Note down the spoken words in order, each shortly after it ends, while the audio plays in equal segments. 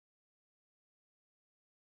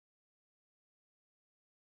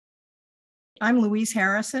I'm Louise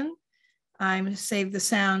Harrison. I'm Save the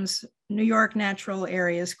Sound's New York Natural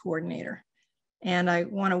Areas Coordinator. And I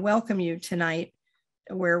want to welcome you tonight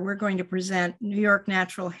where we're going to present New York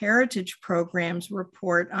Natural Heritage Program's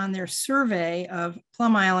report on their survey of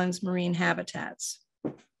Plum Island's marine habitats.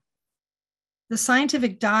 The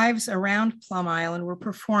scientific dives around Plum Island were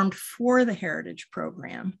performed for the Heritage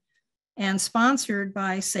Program and sponsored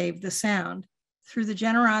by Save the Sound through the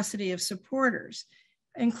generosity of supporters,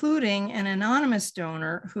 including an anonymous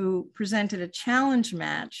donor who presented a challenge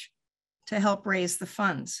match to help raise the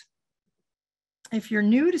funds. If you're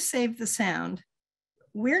new to Save the Sound,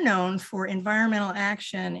 we're known for environmental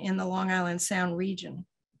action in the Long Island Sound region.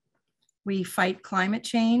 We fight climate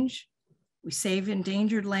change, we save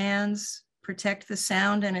endangered lands, protect the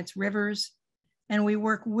Sound and its rivers, and we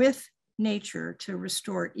work with nature to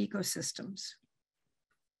restore ecosystems.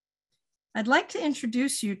 I'd like to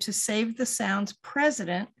introduce you to Save the Sound's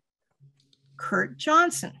president, Kurt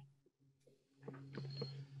Johnson.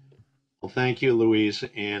 Well, thank you, Louise,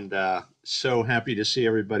 and so happy to see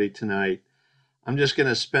everybody tonight. I'm just going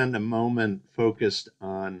to spend a moment focused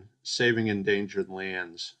on saving endangered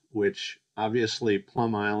lands, which obviously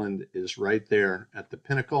Plum Island is right there at the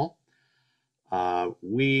pinnacle.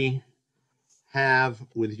 We have,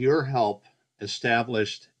 with your help,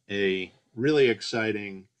 established a really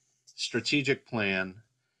exciting strategic plan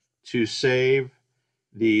to save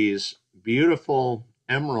these beautiful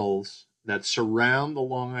emeralds that surround the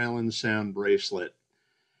Long Island Sound bracelet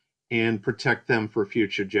and protect them for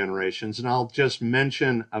future generations. And I'll just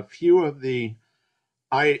mention a few of the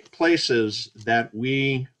places that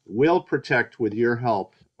we will protect with your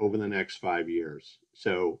help over the next 5 years.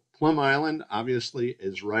 So Plum Island obviously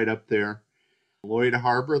is right up there. Lloyd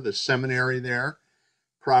Harbor, the seminary there,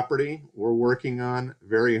 property we're working on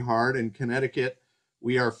very hard. In Connecticut,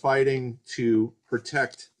 we are fighting to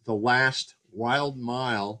protect the last wild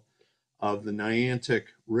mile of the Niantic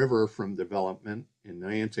River from development in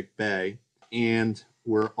Niantic Bay. And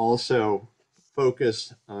we're also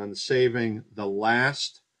focused on saving the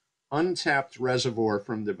last untapped reservoir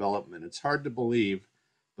from development. It's hard to believe,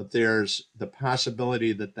 but there's the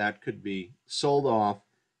possibility that that could be sold off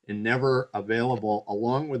and never available,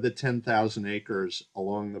 along with the 10,000 acres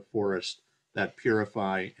along the forest that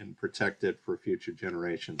purify and protect it for future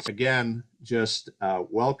generations. Again, just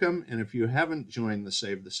welcome. And if you haven't joined the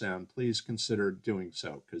Save the Sound, please consider doing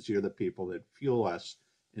so, because you're the people that fuel us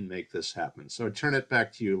and make this happen. So I turn it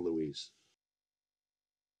back to you, Louise.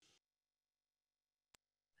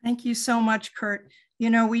 Thank you so much, Kurt. You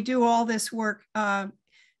know, we do all this work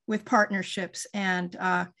with partnerships, and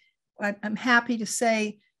I'm happy to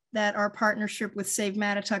say that our partnership with Save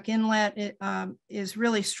Mattatuck Inlet is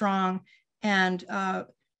really strong, and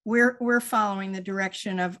we're following the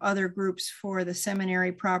direction of other groups for the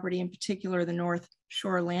seminary property, in particular the North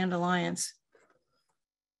Shore Land Alliance.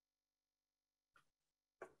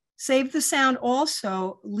 Save the Sound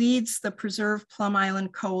also leads the Preserve Plum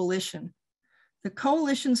Island Coalition. The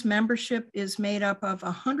coalition's membership is made up of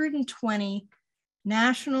 120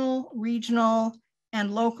 national, regional,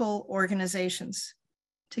 and local organizations.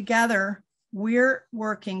 Together, we're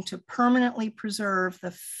working to permanently preserve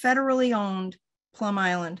the federally owned Plum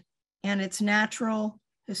Island and its natural,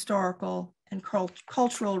 historical, and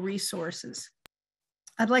cultural resources.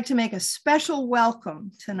 I'd like to make a special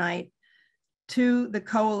welcome tonight to the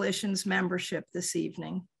coalition's membership this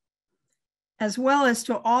evening, as well as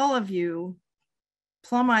to all of you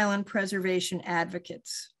Plum Island preservation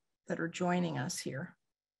advocates that are joining us here.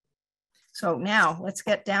 So now let's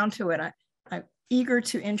get down to it. I'm eager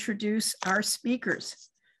to introduce our speakers.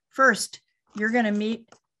 First, you're going to meet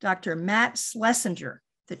Dr. Matt Schlesinger,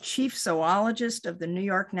 the Chief Zoologist of the New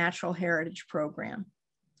York Natural Heritage Program.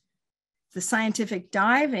 The scientific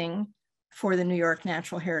diving for the New York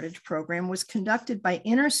Natural Heritage Program was conducted by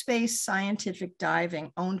Interspace Scientific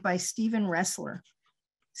Diving, owned by Stephen Ressler.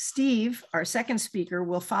 Steve, our second speaker,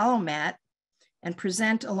 will follow Matt and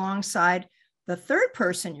present alongside the third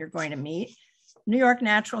person you're going to meet, New York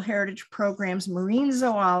Natural Heritage Program's marine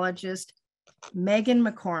zoologist, Megan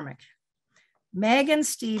McCormick. Meg and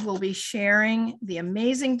Steve will be sharing the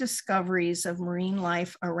amazing discoveries of marine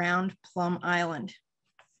life around Plum Island.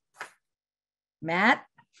 Matt,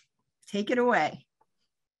 take it away.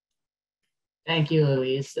 Thank you,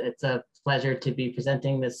 Louise. It's a pleasure to be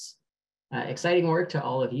presenting this exciting work to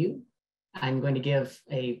all of you. I'm going to give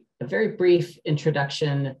a very brief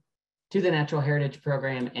introduction to the Natural Heritage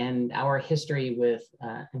Program and our history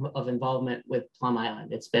of involvement with Plum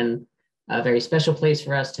Island. It's been a very special place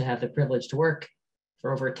for us to have the privilege to work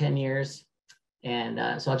for over 10 years.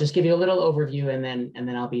 And so I'll just give you a little overview, and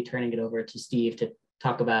then I'll be turning it over to Steve to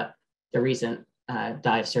talk about recent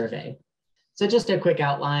dive survey. So just a quick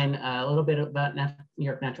outline, a little bit about New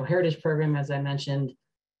York Natural Heritage Program, as I mentioned,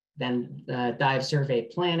 then dive survey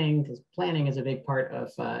planning, because planning is a big part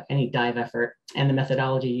of any dive effort, and the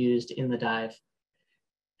methodology used in the dive.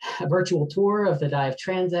 A virtual tour of the dive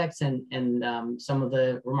transects and some of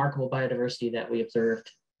the remarkable biodiversity that we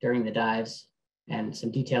observed during the dives, and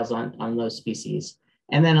some details on those species.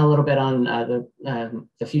 And then a little bit on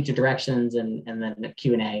the future directions and then the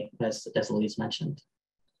Q&A, as Louise mentioned.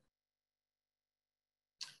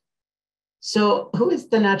 So who is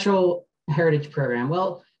the Natural Heritage Program?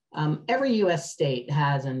 Well, every U.S. state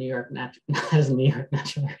has a New York Natural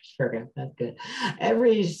Heritage Program. That's good.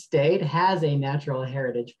 Every state has a Natural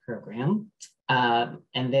Heritage Program,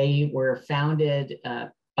 and they were founded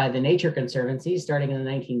by the Nature Conservancy starting in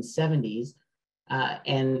the 1970s,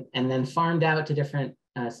 and then farmed out to different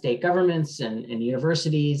state governments and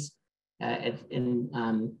universities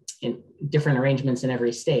in different arrangements in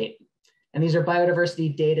every state. And these are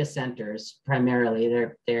biodiversity data centers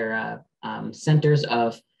primarily. They're centers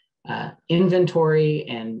of inventory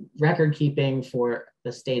and record keeping for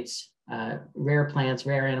the state's rare plants,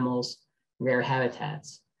 rare animals, rare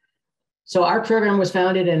habitats. So our program was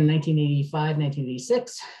founded in 1985,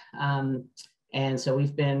 1986. And so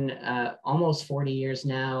we've been almost 40 years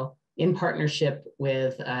now in partnership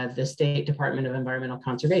with the State Department of Environmental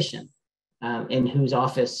Conservation, in whose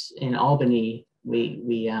office in Albany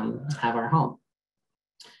we have our home.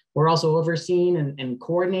 We're also overseen and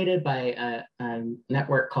coordinated by a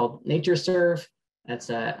network called NatureServe. That's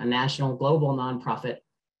a national global nonprofit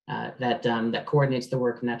that coordinates the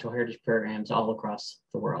work of natural heritage programs all across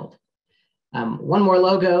the world. One more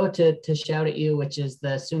logo to shout at you, which is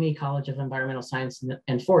the SUNY College of Environmental Science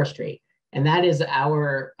and Forestry. And that is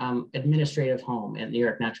our administrative home at New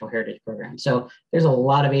York Natural Heritage Program. So there's a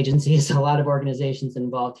lot of agencies, a lot of organizations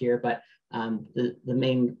involved here, but the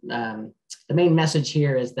main message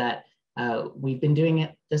here is that we've been doing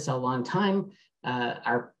this a long time.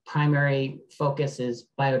 Our primary focus is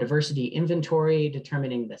biodiversity inventory,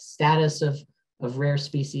 determining the status of rare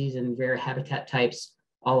species and rare habitat types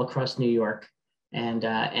all across New York. And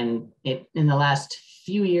in the last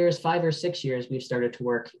few years, 5 or 6 years, we've started to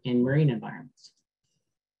work in marine environments.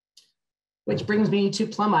 Which brings me to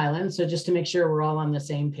Plum Island. So just to make sure we're all on the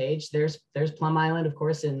same page, there's Plum Island, of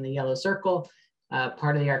course, in the yellow circle,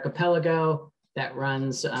 part of the archipelago that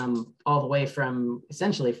runs all the way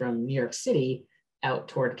essentially from New York City out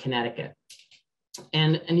toward Connecticut.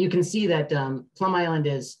 And you can see that Plum Island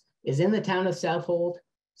is in the town of Southold.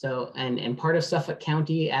 So, and part of Suffolk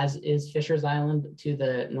County, as is Fisher's Island to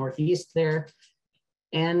the northeast there.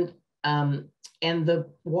 And the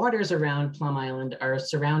waters around Plum Island are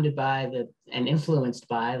surrounded by and influenced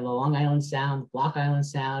by the Long Island Sound, Block Island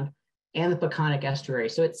Sound, and the Peconic Estuary.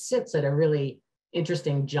 So it sits at a really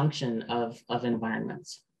interesting junction of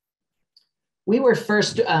environments. We were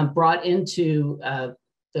first brought into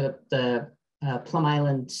the Plum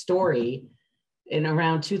Island story in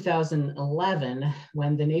around 2011,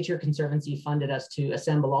 when the Nature Conservancy funded us to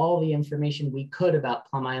assemble all the information we could about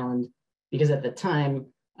Plum Island, because at the time,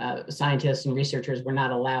 scientists and researchers were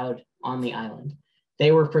not allowed on the island.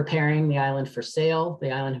 They were preparing the island for sale.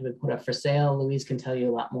 The island had been put up for sale. Louise can tell you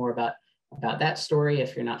a lot more about that story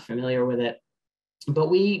if you're not familiar with it. But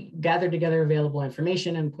we gathered together available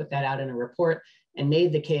information and put that out in a report and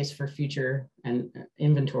made the case for future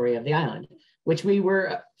inventory of the island, which we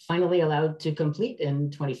were finally allowed to complete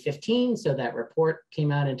in 2015. So that report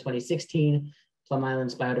came out in 2016, Plum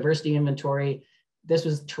Island's biodiversity inventory. This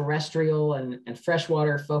was terrestrial and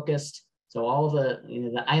freshwater focused. So all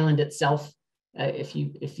the island itself, if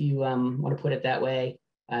you want to put it that way,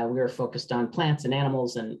 we were focused on plants and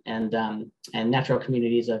animals and natural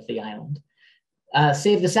communities of the island.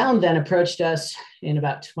 Save the Sound then approached us in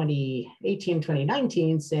about 2018,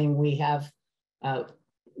 2019, saying we have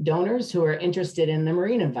donors who are interested in the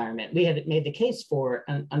marine environment. We had made the case for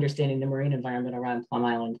understanding the marine environment around Plum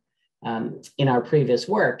Island in our previous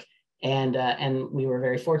work. And we were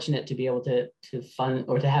very fortunate to be able to fund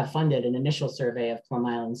or to have funded an initial survey of Plum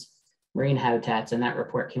Island's marine habitats, and that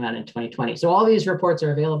report came out in 2020. So all these reports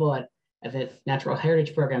are available at the Natural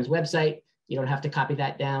Heritage Program's website. You don't have to copy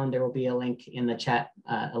that down. There will be a link in the chat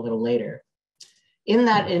a little later. In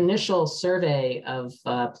that initial survey of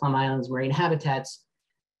Plum Island's marine habitats,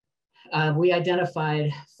 we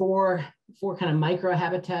identified four kind of micro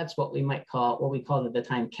habitats, what we called at the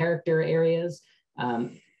time character areas,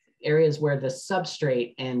 areas where the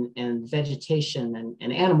substrate and vegetation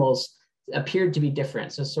and animals appeared to be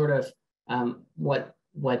different. So sort of what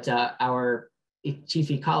our chief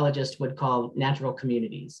ecologist would call natural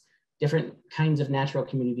communities. different kinds of natural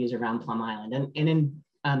communities around Plum Island. And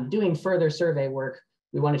in doing further survey work,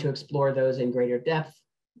 we wanted to explore those in greater depth,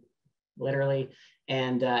 literally,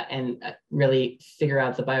 and really figure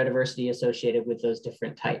out the biodiversity associated with those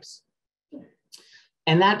different types.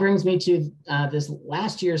 And that brings me to this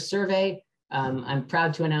last year's survey. I'm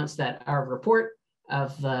proud to announce that our report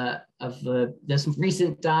of this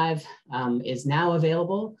recent dive is now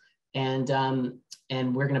available, and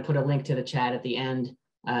we're going to put a link to the chat at the end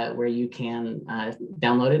where you can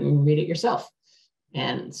download it and read it yourself.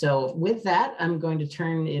 And so with that, I'm going to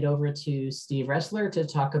turn it over to Steve Ressler to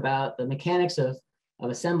talk about the mechanics of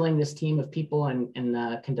assembling this team of people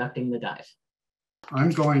and conducting the dive.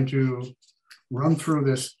 I'm going to run through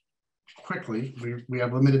this quickly. We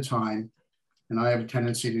have limited time, and I have a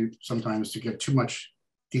tendency to sometimes to give too much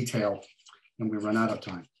detail and we run out of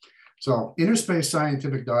time. So Interspace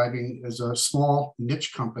Scientific Diving is a small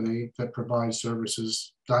niche company that provides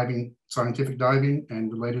services, scientific diving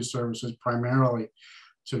and related services primarily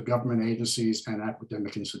to government agencies and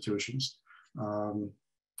academic institutions. I'll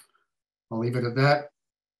leave it at that.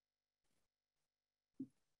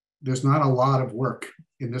 There's not a lot of work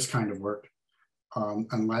in this kind of work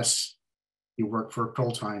unless you work for a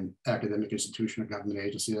full-time academic institution or government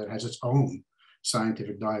agency that has its own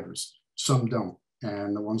scientific divers. Some don't.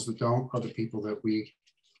 And the ones that don't are the people that we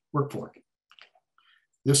work for.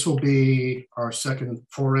 This will be our second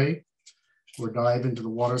foray. We'll dive into the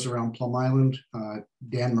waters around Plum Island.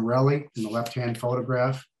 Dan Morelli in the left-hand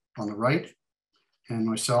photograph on the right, and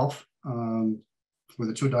myself were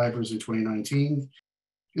the two divers in 2019.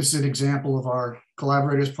 This is an example of our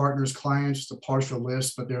collaborators, partners, clients. It's a partial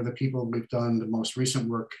list, but they're the people we've done the most recent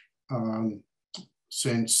work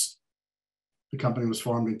since the company was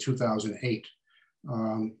formed in 2008.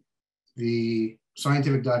 The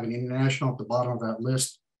Scientific Diving International at the bottom of that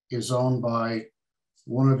list is owned by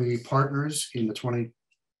one of the partners in the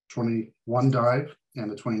 2021 dive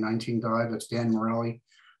and the 2019 dive. That's Dan Morelli,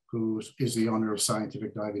 who is the owner of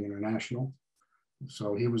Scientific Diving International.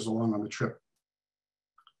 So he was along on the trip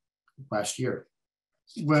last year.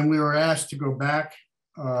 When we were asked to go back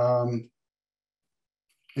and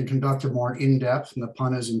conduct a more in-depth, and the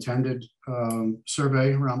pun is intended,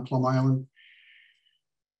 survey around Plum Island,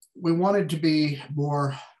 we wanted to be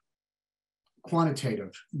more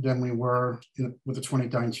quantitative than we were with the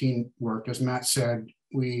 2019 work. As Matt said,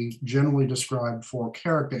 we generally described 4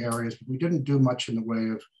 character areas, but we didn't do much in the way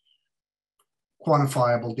of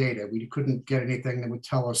quantifiable data. We couldn't get anything that would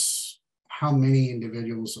tell us how many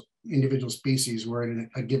individual species were in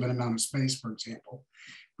a given amount of space, for example.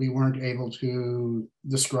 We weren't able to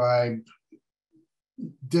describe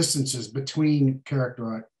distances between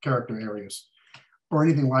character areas or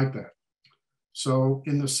anything like that. So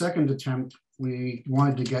in the second attempt, we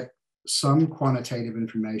wanted to get some quantitative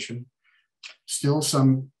information, still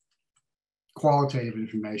some qualitative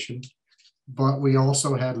information, but we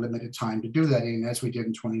also had limited time to do that in, as we did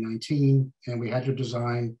in 2019, and we had to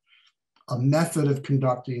design a method of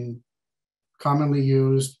conducting commonly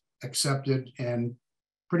used, accepted, and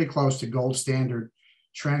pretty close to gold standard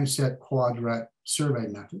transect quadrat survey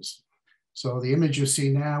methods. So the image you see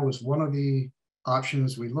now is one of the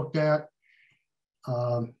options we looked at,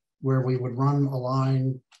 where we would run a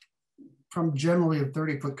line from generally a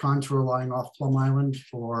 30-foot contour line off Plum Island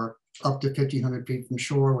for up to 1,500 feet from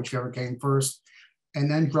shore, whichever came first, and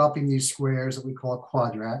then dropping these squares that we call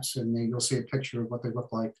quadrats, and then you'll see a picture of what they look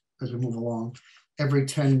like as we move along, every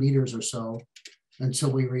 10 meters or so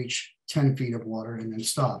until we reach 10 feet of water and then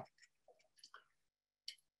stop.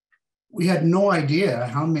 We had no idea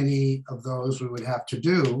how many of those we would have to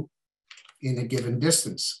do in a given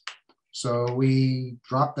distance. So we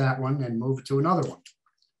dropped that one and moved to another one.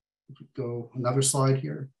 Go another slide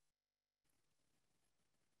here.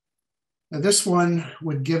 Now this one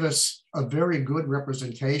would give us a very good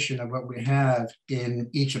representation of what we have in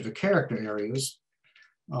each of the character areas.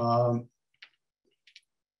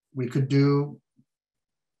 We could do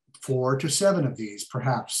 4 to 7 of these,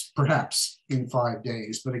 perhaps in 5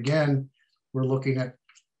 days. But again, we're looking at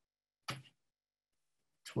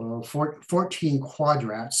 14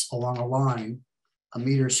 quadrats along a line, a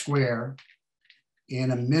meter square,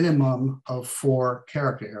 in a minimum of 4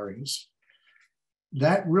 character areas.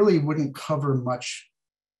 That really wouldn't cover much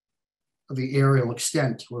of the aerial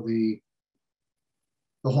extent or the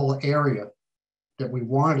whole area that we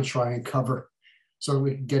wanted to try and cover, so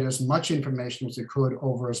we could get as much information as we could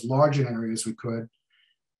over as large an area as we could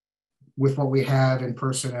with what we have in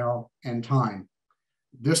personnel and time.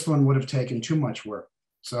 This one would have taken too much work,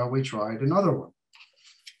 so we tried another one.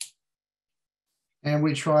 And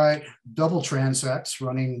we tried double transects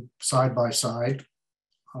running side by side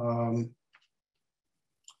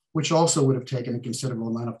which also would have taken a considerable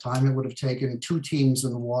amount of time. It would have taken 2 teams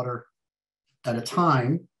in the water at a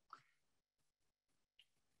time.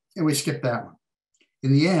 And we skipped that one.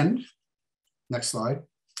 In the end, next slide.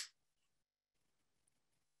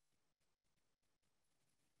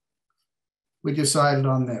 We decided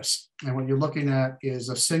on this. And what you're looking at is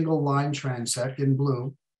a single line transect in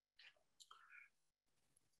blue.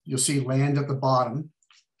 You'll see land at the bottom.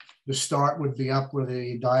 The start would be up where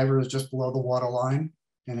the diver is just below the water line,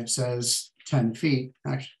 and it says 10 feet,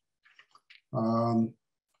 actually.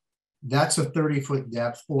 That's a 30-foot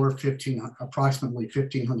depth or approximately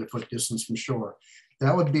 1,500-foot distance from shore.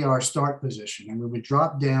 That would be our start position. And we would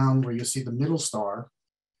drop down where you see the middle star,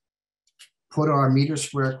 put our meter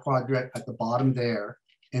square quadrant at the bottom there,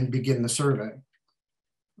 and begin the survey.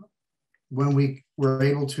 When we were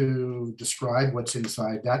able to describe what's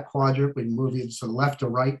inside that quadrant, we move it to the left or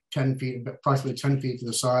right, 10 feet, approximately 10 feet to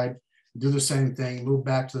the side, do the same thing, move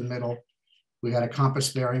back to the middle. We had a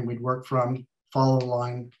compass bearing we'd work from, follow the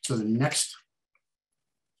line to the next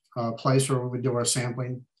place where we would do our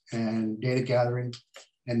sampling and data gathering,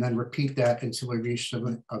 and then repeat that until we reached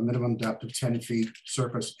a minimum depth of 10 feet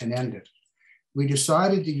surface and end it. We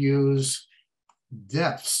decided to use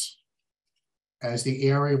depths as the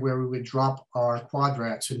area where we would drop our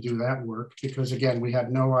quadrats and do that work, because again, we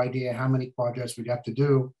had no idea how many quadrats we'd have to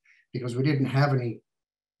do because we didn't have any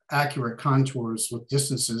accurate contours with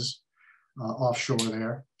distances offshore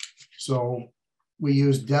there. So we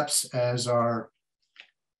used depths as our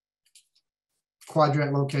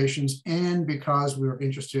quadrant locations, and because we were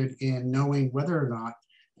interested in knowing whether or not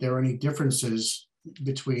there are any differences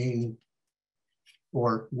between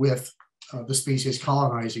or with the species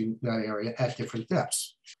colonizing that area at different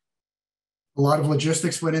depths. A lot of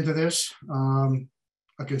logistics went into this.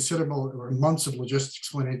 A considerable, or months of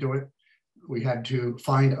logistics went into it. We had to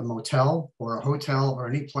find a motel or a hotel or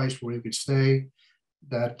any place where we could stay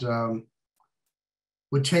that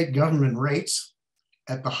would take government rates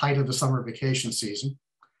at the height of the summer vacation season.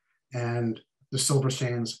 And the Silver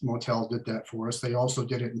Sands Motel did that for us. They also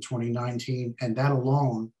did it in 2019, and that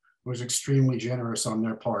alone was extremely generous on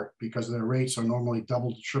their part because their rates are normally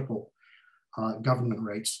double to triple government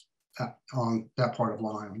rates on that part of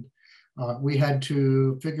Long Island. We had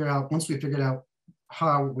to figure out, once we figured out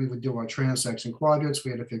how we would do our transects and quadrants,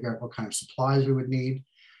 we had to figure out what kind of supplies we would need.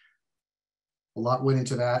 A lot went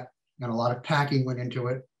into that, and a lot of packing went into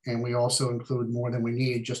it. And we also include more than we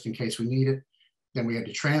need just in case we need it. Then we had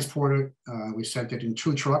to transport it. We sent it in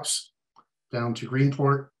 2 trucks down to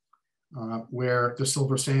Greenport, where the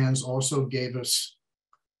Silver Sands also gave us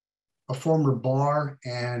a former bar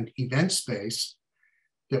and event space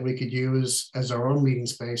that we could use as our own meeting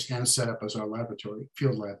space and set up as our laboratory,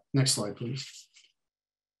 field lab. Next slide, please.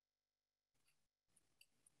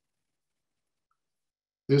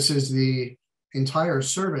 This is the entire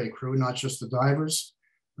survey crew, not just the divers.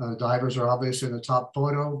 Divers are obviously in the top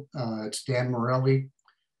photo. It's Dan Morelli.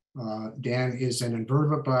 Dan is an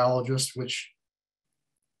invertebrate biologist, which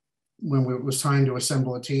when it was time to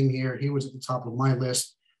assemble a team here, he was at the top of my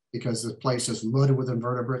list because the place is loaded with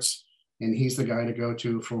invertebrates, and he's the guy to go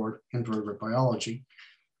to for invertebrate biology.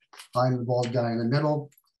 I'm the bald guy in the middle.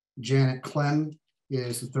 Janet Clem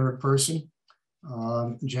is the third person.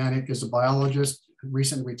 Janet is a biologist,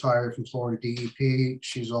 recently retired from Florida DEP.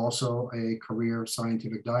 She's also a career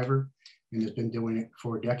scientific diver and has been doing it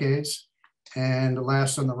for decades. And the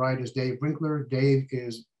last on the right is Dave Winkler. Dave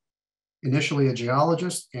is initially a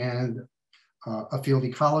geologist and a field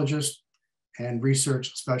ecologist and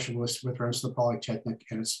research specialist with Rensselaer Polytechnic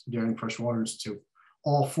and its Daring Freshwater Institute.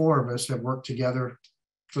 All 4 of us have worked together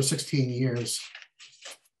for 16 years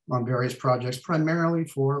on various projects, primarily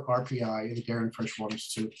for RPI, the Daring Freshwater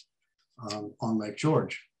Institute on Lake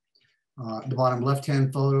George. The bottom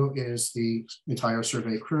left-hand photo is the entire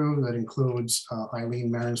survey crew that includes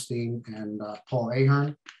Eileen Merenstein and Paul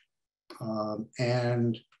Ahern,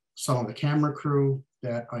 and some of the camera crew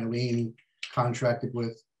that Eileen contracted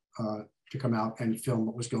with to come out and film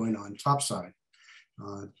what was going on topside.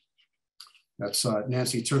 That's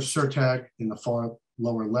Nancy Surtag in the far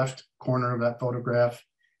lower left corner of that photograph,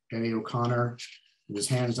 Eddie O'Connor with his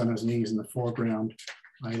hands on his knees in the foreground,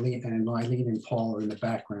 Eileen and Paul are in the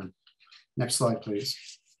background. Next slide, please.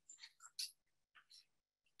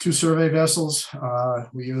 2 survey vessels.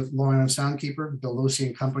 We used Long Island Soundkeeper. Bill Lucy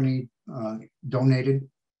and Company donated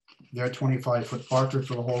their 25-foot Parker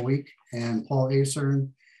for the whole week, and Paul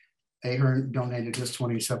Ahern donated his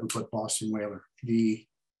 27-foot Boston Whaler. The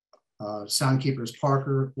Soundkeeper's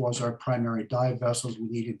Parker was our primary dive vessels. We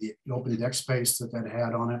needed the open deck space that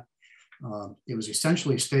had on it. It was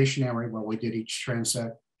essentially stationary while we did each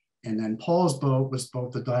transect. And then Paul's boat was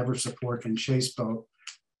both the diver support and chase boat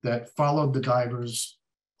that followed the divers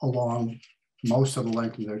along most of the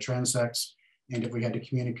length of their transects. And if we had to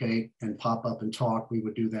communicate and pop up and talk, we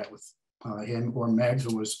would do that with him or Meg,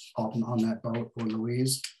 who was often on that boat, or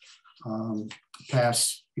Louise,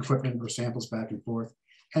 pass equipment or samples back and forth,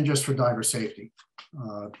 and just for diver safety.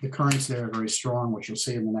 The currents there are very strong, which you'll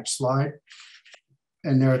see in the next slide.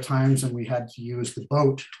 And there are times when we had to use the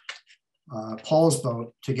boat, Paul's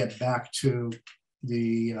boat, to get back to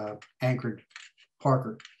the anchored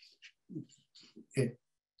Parker. It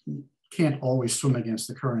can't always swim against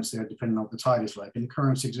the currents there, depending on what the tide is like. And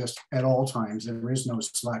currents exist at all times. There is no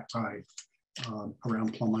slack tide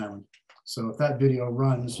around Plum Island. So if that video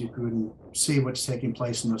runs, you can see what's taking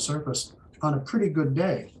place on the surface on a pretty good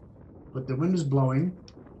day. But the wind is blowing.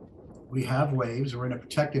 We have waves. We're in a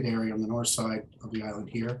protected area on the north side of the island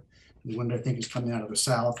here. The wind, I think, is coming out of the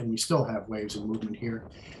south, and we still have waves and movement here.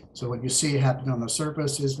 So what you see happening on the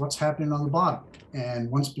surface is what's happening on the bottom.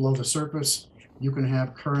 And once below the surface, you can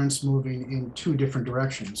have currents moving in two different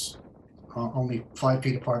directions, only 5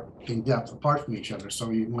 feet apart in depth, apart from each other. So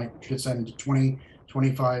you might descend to 20,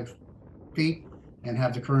 25 feet and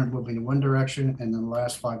have the current moving in one direction, and then the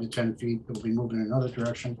last 5 to 10 feet, it'll be moving in another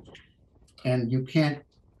direction. And you can't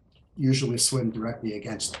usually swim directly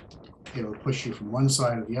against it. It'll push you from one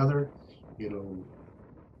side or the other. It'll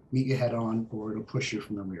meet you head on, or it'll push you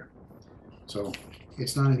from the rear. So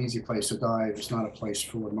it's not an easy place to dive. It's not a place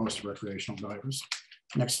for most recreational divers.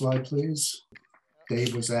 Next slide, please.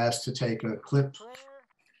 Dave was asked to take a clip,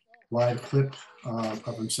 live clip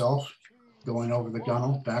of himself going over the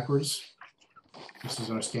gunnel backwards. This is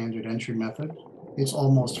our standard entry method. It's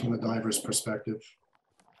almost from the diver's perspective.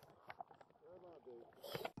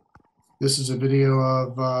 This is a video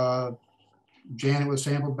of Janet with a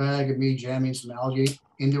sample bag and me jamming some algae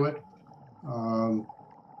into it.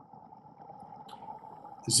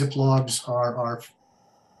 Zip logs are our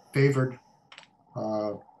favored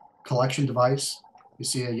collection device. You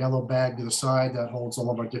see a yellow bag to the side that holds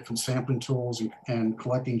all of our different sampling tools and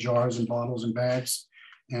collecting jars and bottles and bags.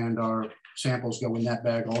 And our samples go in that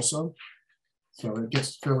bag also. So it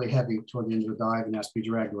gets fairly heavy toward the end of the dive and has to be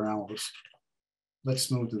dragged around with us.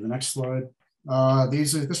 Let's move to the next slide.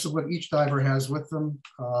 This is what each diver has with them.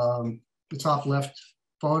 The top left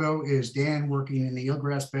photo is Dan working in the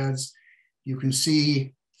eelgrass beds. You can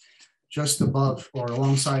see just above or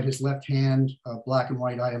alongside his left hand, a black and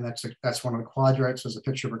white item. That's one of the quadrats. There's a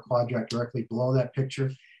picture of a quadrat directly below that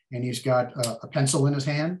picture. And he's got a pencil in his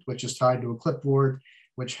hand, which is tied to a clipboard,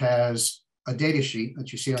 which has a data sheet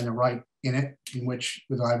that you see on the right in it, in which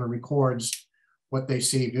the diver records what they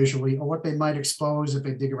see visually or what they might expose if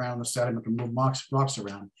they dig around the sediment and move rocks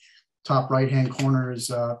around. Top right-hand corner is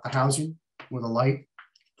a housing with a light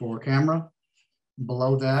for camera.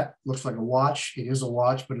 Below that looks like a watch. It is a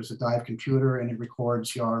watch, but it's a dive computer, and it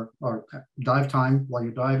records your dive time while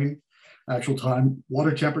you're diving, actual time,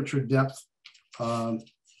 water temperature, depth,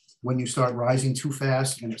 when you start rising too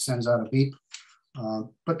fast, and it sends out a beep.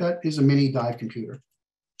 But that is a mini dive computer.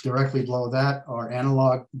 Directly below that are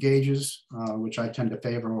analog gauges, which I tend to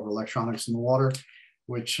favor over electronics in the water,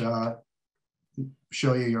 which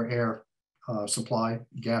show you your air supply,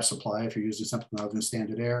 gas supply, if you're using something other than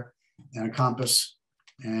standard air, and a compass,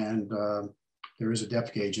 and there is a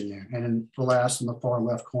depth gauge in there. And in the last, in the far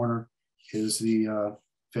left corner, is the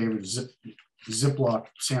favorite Ziploc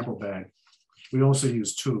sample bag. We also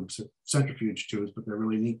use tubes, centrifuge tubes, but they're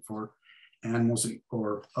really neat for animals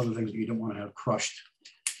or other things that you don't want to have crushed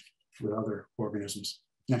with other organisms.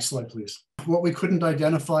 Next slide, please. What we couldn't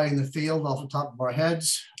identify in the field off the top of our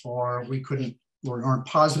heads, or we aren't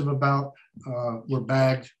positive about, were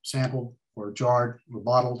bagged, sampled, or jarred, or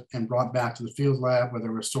bottled, and brought back to the field lab where they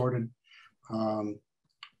were sorted.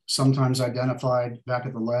 Sometimes identified back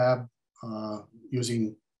at the lab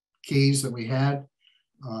using keys that we had,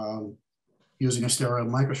 using a stereo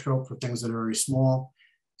microscope for things that are very small.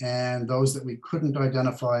 And those that we couldn't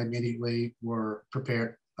identify immediately were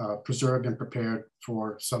prepared, preserved and prepared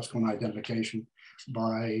for subsequent identification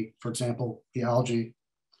by, for example, the algae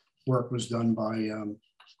work was done by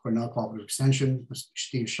Cornell Cooperative Extension.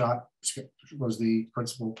 Steve Schott was the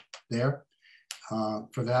principal there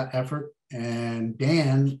for that effort. And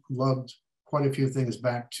Dan lugged quite a few things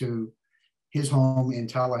back to his home in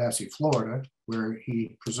Tallahassee, Florida, where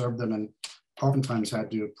he preserved them and oftentimes had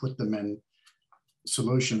to put them in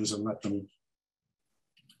solutions and let them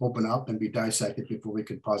open up and be dissected before we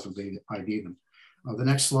could positively ID them. The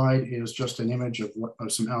next slide is just an image of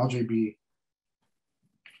some algae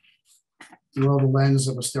through the lens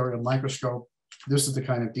of a stereo microscope this is the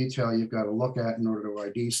kind of detail you've got to look at in order to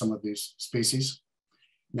ID some of these species.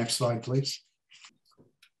 Next slide, please.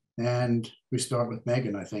 And we start with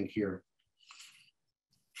Megan, I think, here.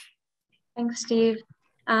 Thanks, Steve.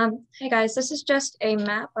 Hey guys, this is just a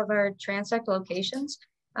map of our transect locations.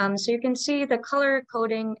 So you can see the color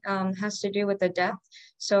coding has to do with the depth.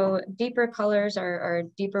 So deeper colors are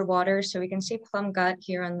deeper waters. So we can see Plum Gut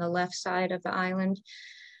here on the left side of the island,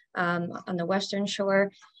 on the western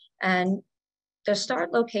shore. And the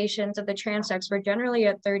start locations of the transects were generally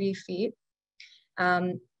at 30 feet.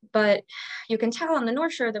 But you can tell on the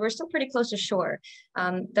North Shore that we're still pretty close to shore.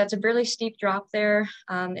 That's a really steep drop there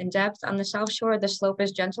in depth. On the South Shore, the slope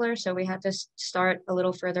is gentler, so we had to start a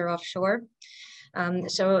little further offshore.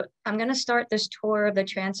 So I'm going to start this tour of the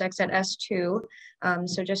transects at S2.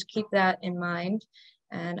 So just keep that in mind.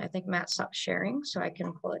 And I think Matt stopped sharing, so I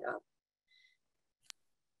can pull it up.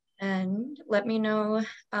 And let me know,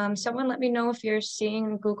 someone let me know if you're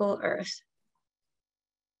seeing Google Earth.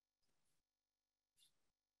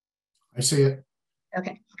 I see it.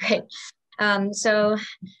 Okay, great. So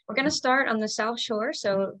we're going to start on the South Shore.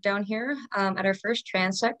 So down here at our first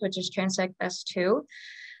transect, which is transect S2.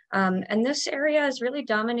 And this area is really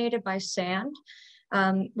dominated by sand.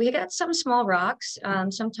 We get some small rocks,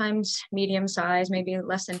 sometimes medium size, maybe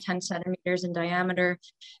less than 10 centimeters in diameter.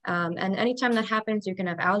 And anytime that happens, you can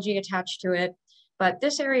have algae attached to it. But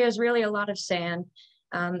this area is really a lot of sand.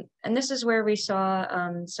 And this is where we saw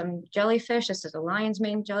some jellyfish. This is a lion's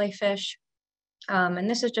mane jellyfish. And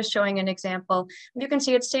this is just showing an example. You can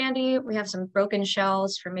see it's sandy. We have some broken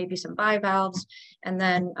shells for maybe some bivalves, and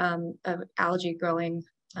then algae growing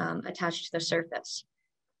attached to the surface.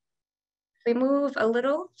 If we move a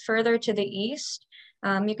little further to the east,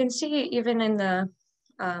 you can see even in the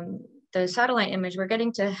satellite image, we're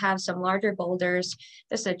getting to have some larger boulders.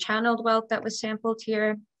 This is a channeled whelk that was sampled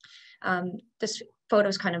here. This photo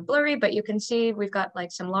is kind of blurry, but you can see we've got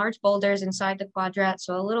like some large boulders inside the quadrat,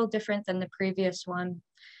 so a little different than the previous one.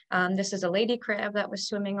 This is a lady crab that was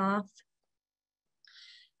swimming off.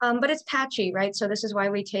 But it's patchy, right? So this is why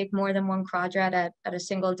we take more than one quadrat at a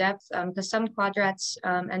single depth, because some quadrats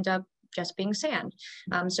end up just being sand.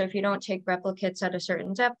 So if you don't take replicates at a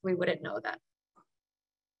certain depth, we wouldn't know that.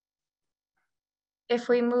 If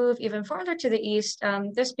we move even farther to the east,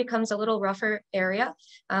 this becomes a little rougher area.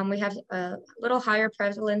 We have a little higher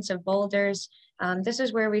prevalence of boulders. This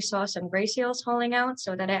is where we saw some gray seals holing out,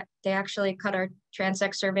 so that they actually cut our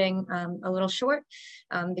transect surveying a little short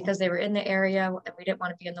because they were in the area and we didn't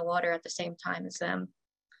want to be in the water at the same time as them.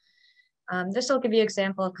 This will give you an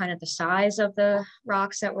example of kind of the size of the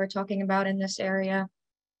rocks that we're talking about in this area.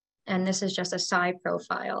 And this is just a side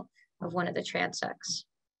profile of one of the transects.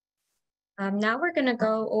 Now we're going to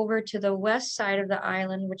go over to the west side of the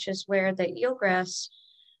island, which is where the eelgrass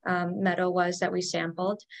meadow was that we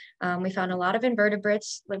sampled. We found a lot of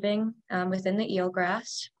invertebrates living within the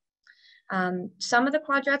eelgrass. Some of the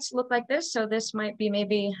quadrats look like this, so this might be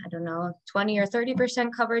maybe, I don't know, 20 or 30%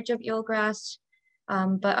 coverage of eelgrass,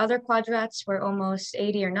 but other quadrats were almost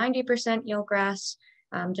 80 or 90% eelgrass,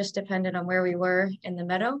 just depended on where we were in the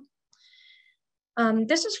meadow.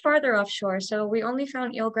 This is farther offshore, so we only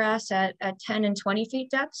found eelgrass at 10 and 20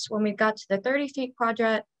 feet depths. When we got to the 30 feet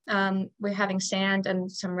quadrat, we're having sand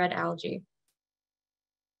and some red algae.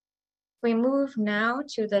 We move now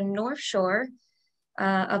to the north shore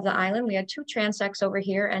of the island. We had two transects over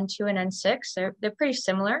here, N2 and N6. They're pretty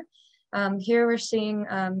similar. Here we're seeing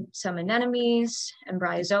some anemones and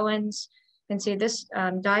bryozoans. You can see this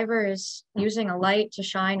diver is using a light to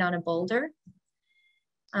shine on a boulder.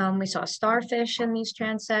 We saw starfish in these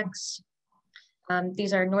transects.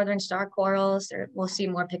 These are northern star corals. We'll see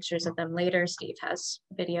more pictures of them later. Steve has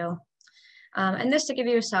video. And this to give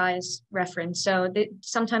you a size reference. So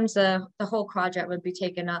sometimes the whole quadrat would be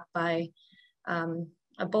taken up by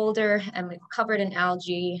a boulder and covered in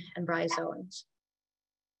algae and bryozoans.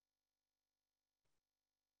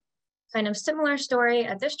 Kind of similar story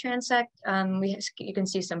at this transect. You can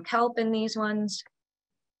see some kelp in these ones.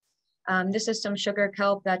 This is some sugar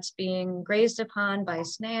kelp that's being grazed upon by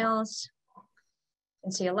snails. You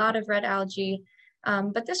can see a lot of red algae.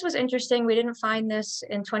 But this was interesting. We didn't find this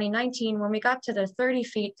in 2019. When we got to the 30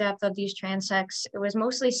 feet depth of these transects, it was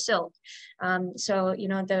mostly silt. So, you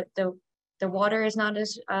know, the water is not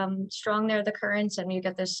as strong there, the currents, and you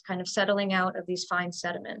get this kind of settling out of these fine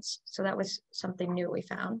sediments. So that was something new we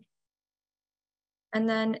found. And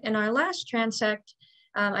then in our last transect,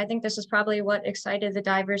 I think this is probably what excited the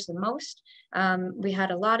divers the most. We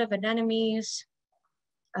had a lot of anemones,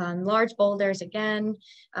 large boulders again.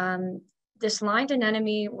 This lined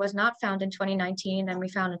anemone was not found in 2019, and we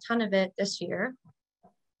found a ton of it this year.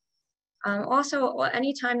 Also,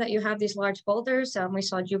 anytime that you have these large boulders, we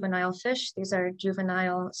saw juvenile fish. These are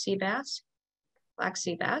juvenile sea bass, black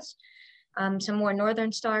sea bass. Some more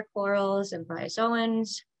northern star corals and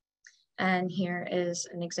bryozoans. And here is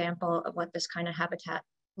an example of what this kind of habitat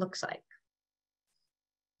looks like.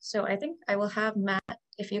 So I think I will have Matt,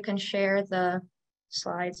 if you can share the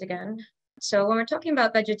slides again. So when we're talking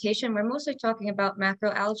about vegetation, we're mostly talking about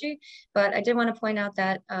macroalgae, but I did want to point out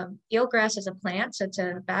that eelgrass is a plant, so it's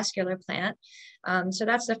a vascular plant. So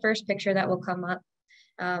that's the first picture that will come up.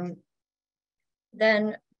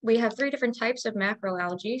 Then we have 3 different types of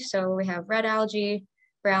macroalgae. So we have red algae,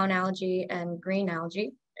 brown algae, and green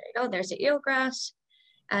algae. There you go, there's the eelgrass.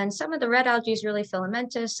 And some of the red algae is really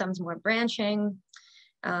filamentous, some's more branching.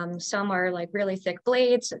 Some are like really thick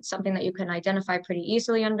blades. It's something that you can identify pretty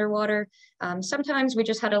easily underwater. Sometimes we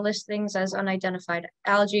just had to list things as unidentified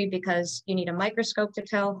algae because you need a microscope to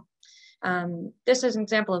tell. This is an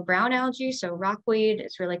example of brown algae. So rockweed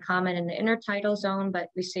is really common in the intertidal zone, but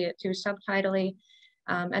we see it too subtidally.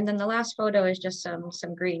 And then the last photo is just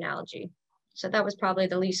some green algae. So that was probably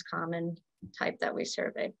the least common type that we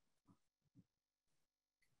surveyed.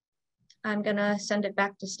 I'm gonna send it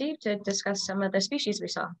back to Steve to discuss some of the species we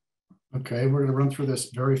saw. Okay, we're gonna run through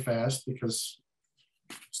this very fast because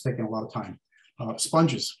it's taking a lot of time.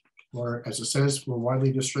 Sponges, or as it says, were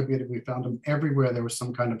widely distributed. We found them everywhere. There was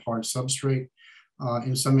some kind of hard substrate.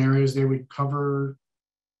 In some areas, they would cover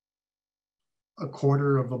a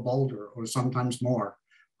quarter of a boulder or sometimes more.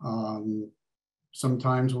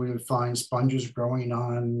 Sometimes we would find sponges growing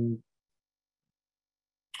on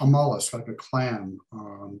a mollusk like a clam,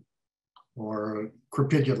 or a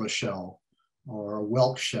crepidula shell, or a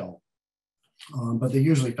whelk shell, but they're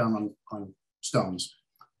usually found on stones.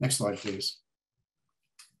 Next slide, please.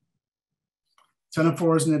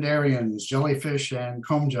 Ctenophores, cnidarians, jellyfish, and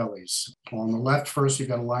comb jellies. On the left, first, you've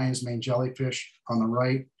got a lion's mane jellyfish. On the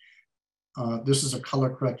right, this is a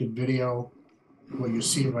color-corrected video. What you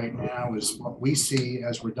see right now is what we see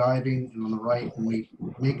as we're diving, and on the right, when we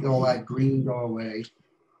make all that green go away,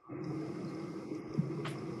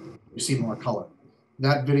 you see more color.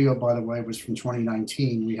 That video, by the way, was from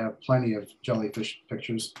 2019. We have plenty of jellyfish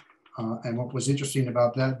pictures. And what was interesting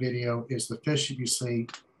about that video is the fish that you see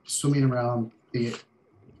swimming around the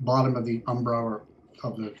bottom of the umbrella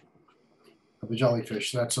of the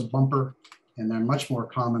jellyfish. That's a bumper, and they're much more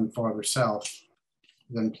common farther south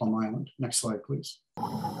than Plum Island. Next slide, please.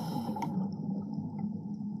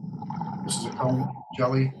 This is a comb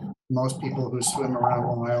jelly. Most people who swim around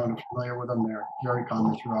Long Island are familiar with them. They're very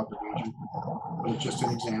common throughout the region, but it's just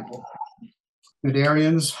an example.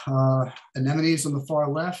 Cnidarians, anemones on the far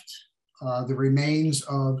left. The remains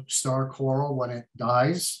of star coral when it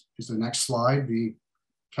dies is the next slide. The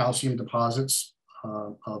calcium deposits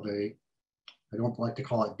of a, I don't like to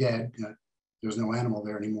call it dead, there's no animal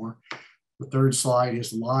there anymore. The third slide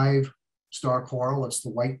is live star coral. It's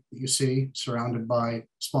the white that you see surrounded by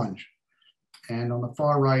sponge. And on the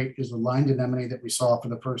far right is the lined anemone that we saw for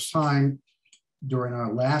the first time during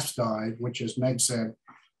our last dive, which, as Meg said,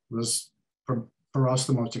 was for us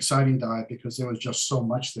the most exciting dive because there was just so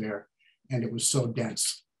much there and it was so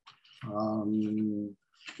dense.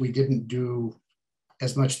 We didn't do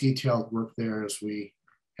as much detailed work there as we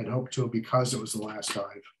had hoped to because it was the last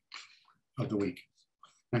dive of the week.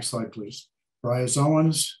 Next slide, please.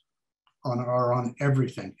 Bryozoans are on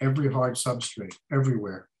everything, every hard substrate,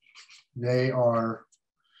 everywhere. They are,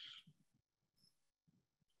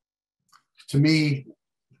 to me,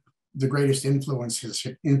 the greatest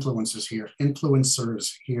influencers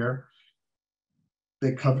here.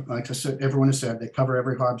 They cover, like I said, everyone has said, they cover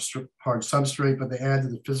every hard substrate, but they add to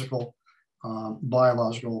the physical,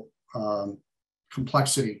 biological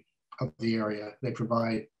complexity of the area. They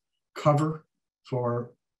provide cover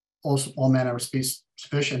for all manner of species,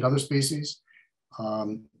 fish and other species.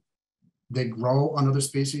 They grow on other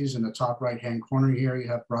species. In the top right-hand corner here, you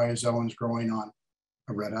have bryozoans growing on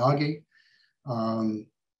a red algae. In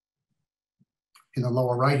the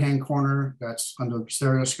lower right-hand corner, that's under the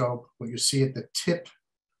stereoscope. What you see at the tip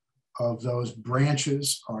of those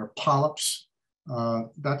branches are polyps.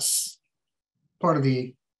 That's part of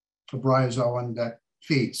the bryozoan that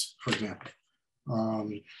feeds, for example.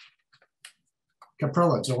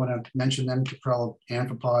 Caprellids, I want to mention them, caprellid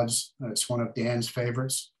amphipods. It's one of Dan's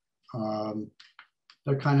favorites.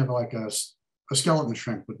 They're kind of like a skeleton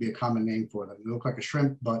shrimp would be a common name for them. They look like a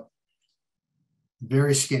shrimp, but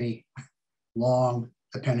very skinny, long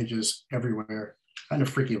appendages everywhere, kind of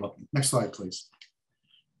freaky looking. Next slide, please.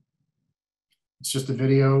 It's just a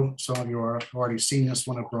video. Some of you have already seen this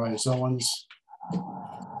one of bryozoans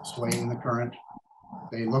swaying in the current.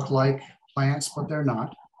 They look like plants, but they're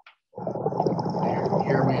not.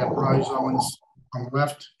 Here we have dry zones on the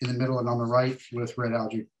left, in the middle, and on the right with red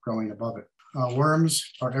algae growing above it. Worms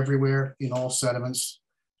are everywhere in all sediments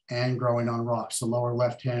and growing on rocks. The lower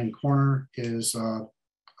left-hand corner is a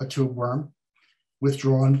tube worm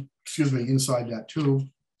withdrawn, inside that tube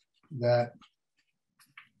that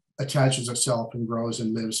attaches itself and grows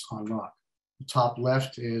and lives on rock. The top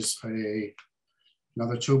left is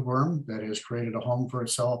another tube worm that has created a home for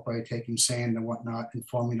itself by taking sand and whatnot and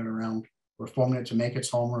forming it around, or forming it to make its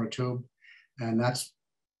home or a tube. And that's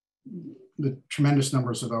the tremendous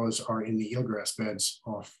numbers of those are in the eelgrass beds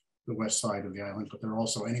off the west side of the island, but they're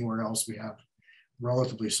also anywhere else we have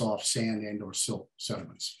relatively soft sand and or silt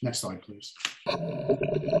sediments. Next slide, please.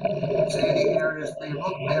 Sandy areas, they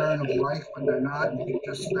look barren of life, but they're not. You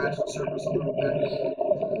can just scratch the surface a little bit.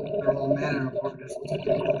 There are all manner of organisms that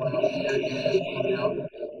can pull out. Again, is pulling out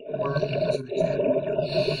worm as an example.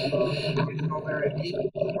 We didn't go very deep.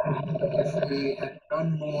 If we had done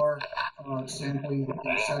more sampling in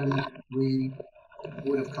the sediment, we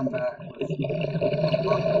would have come back with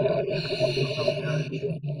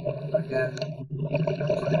again.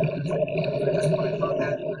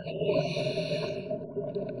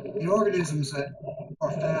 The organisms that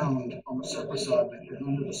are found on the surface of it and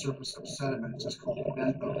under the surface of sediments is called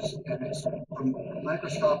benthos, and it's from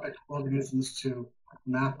microscopic organisms to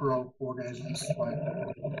macroorganisms like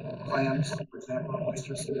clams, for example,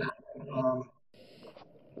 oysters,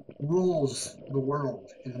 rules the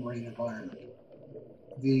world in the marine environment.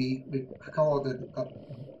 We call it a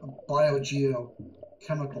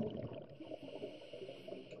biogeochemical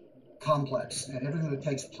complex, and everything that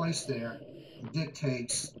takes place there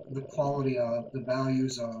dictates the quality of, the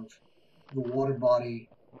values of the water body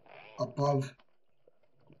above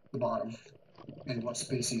the bottom and what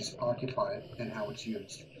species occupy it and how it's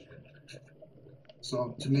used.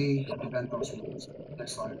 So to me, the benthos rules.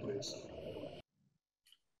 Next slide, please.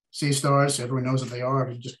 Sea stars, everyone knows what they are.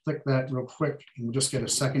 If you just click that real quick, and we'll just get a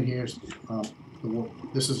second here.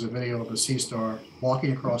 This is a video of a sea star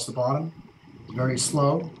walking across the bottom. It's very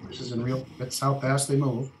slow. This isn't real. That's how fast they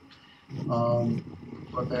move.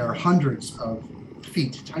 But there are hundreds of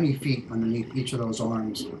feet, tiny feet underneath each of those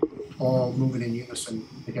arms, all moving in unison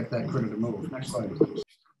to get that critter to move. Next slide, please.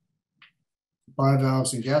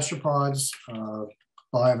 Bivalves and gastropods.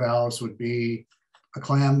 Bivalves would be a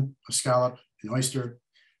clam, a scallop, an oyster.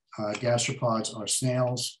 Gastropods are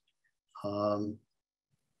snails.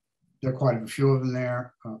 There are quite a few of them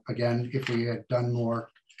there. Again, if we had done more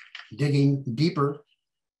digging deeper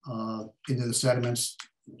into the sediments,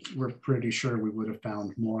 we're pretty sure we would have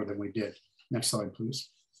found more than we did. Next slide, please.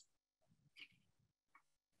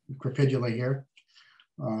 Crepidula here.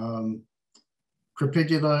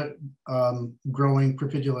 Crepidula,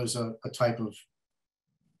 Crepidula is a type of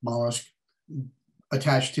mollusk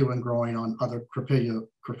attached to and growing on other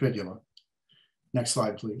Crepidula. Next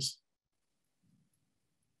slide, please.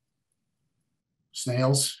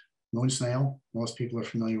 Snails, moon snail, most people are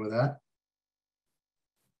familiar with that.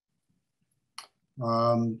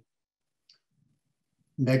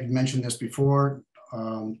 Meg mentioned this before.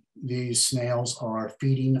 These snails are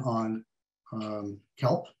feeding on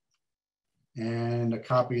kelp, and a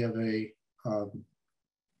copy of a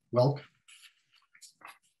whelk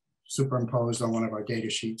superimposed on one of our data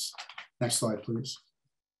sheets. Next slide, please.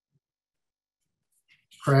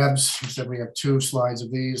 Crabs, I said we have 2 slides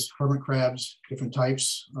of these. Hermit crabs, different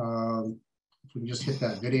types. If we can just hit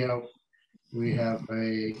that video, we have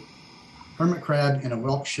a hermit crab in a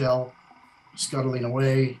whelk shell scuttling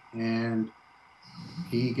away, and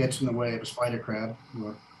he gets in the way of a spider crab,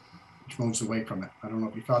 which moves away from it. I don't know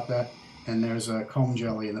if you caught that. And there's a comb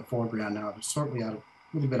jelly in the foreground now. It's certainly a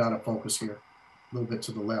little bit out of focus here, a little bit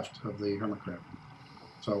to the left of the hermit crab.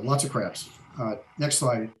 So lots of crabs. Next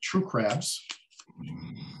slide, true crabs.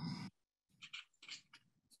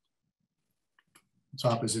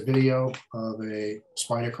 Top is a video of a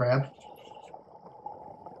spider crab.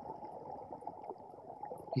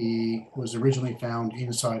 He was originally found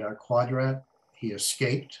inside our quadrat. He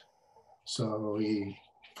escaped, so we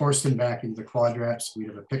forced him back into the quadrat. So we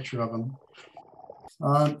have a picture of him.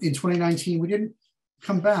 In 2019, we didn't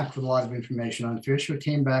come back with a lot of information on fish. We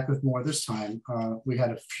came back with more this time. We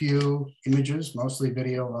had a few images, mostly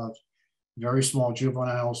video of very small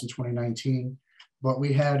juveniles in 2019, but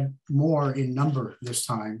we had more in number this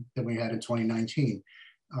time than we had in 2019.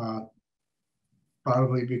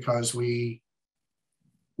 Probably because we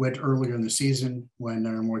went earlier in the season when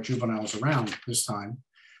there are more juveniles around this time.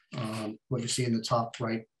 What you see in the top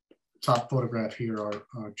right, top photograph here are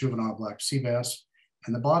juvenile black sea bass,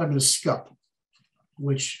 and the bottom is scup,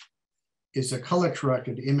 which is a color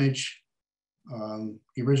corrected image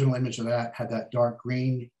The original image of that had that dark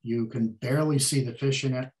green. You can barely see the fish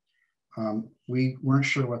in it. We weren't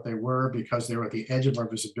sure what they were because they were at the edge of our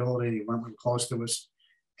visibility. They weren't really close to us,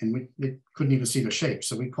 and we couldn't even see the shape.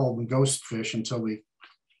 So we called them ghost fish until we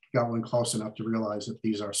got one close enough to realize that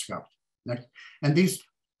these are scup. Next, and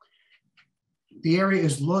the area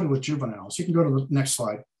is loaded with juveniles. You can go to the next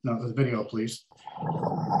slide. No, the video, please.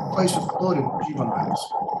 The place is loaded with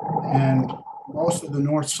juveniles, and most of the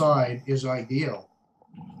north side is ideal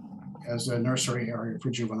as a nursery area for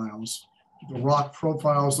juveniles. The rock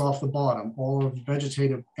profiles off the bottom, all of the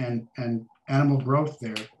vegetative and animal growth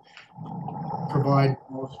there provide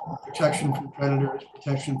both protection from predators,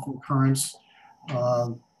 protection from currents.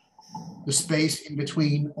 The space in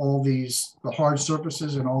between all these, the hard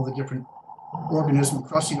surfaces and all the different organisms,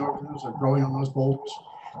 crusting organisms are growing on those boulders,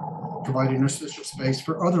 providing interstitial space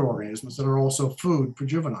for other organisms that are also food for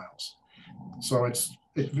juveniles. So it's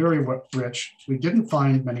very rich. We didn't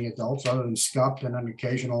find many adults other than scup and an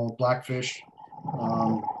occasional blackfish,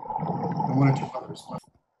 and one or two others.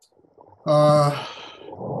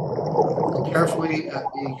 Look carefully at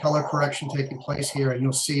the color correction taking place here, and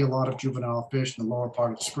you'll see a lot of juvenile fish in the lower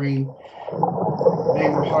part of the screen. They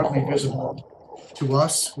were hardly visible to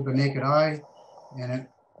us with the naked eye, and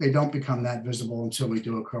they don't become that visible until we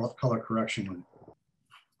do a color correction with it.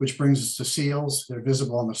 Which brings us to seals. They're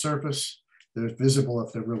visible on the surface. They're visible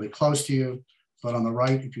if they're really close to you. But on the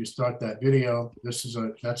right, if you start that video, that's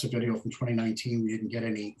a video from 2019. We didn't get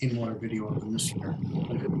any in-water video of them this year.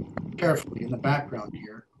 But carefully in the background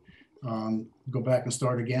here, go back and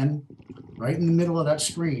start again. Right in the middle of that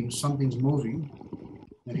screen, something's moving.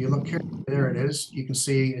 And if you look carefully, there it is. You can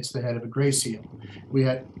see it's the head of a gray seal. We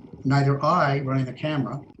had neither I running the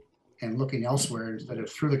camera and looking elsewhere instead of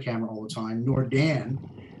through the camera all the time, nor Dan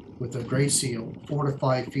with the gray seal 4 to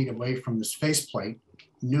 5 feet away from his faceplate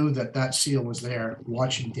knew that that seal was there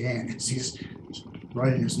watching Dan as he's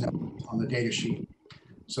writing his note on the data sheet.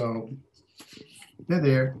 So they're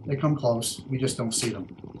there, they come close, we just don't see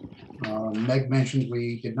them. Meg mentioned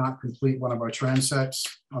we did not complete one of our transects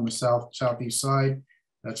on the southeast side.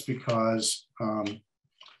 That's because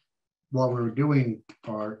while we were doing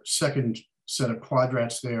our second set of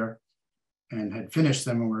quadrats there and had finished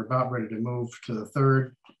them and we were about ready to move to the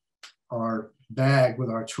third, our bag with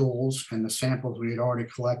our tools and the samples we had already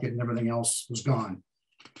collected and everything else was gone.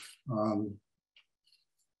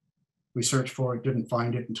 We searched for it, didn't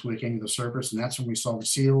find it until we came to the surface, and that's when we saw the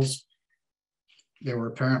seals. They were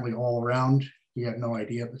apparently all around. We had no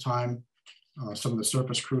idea at the time. Some of the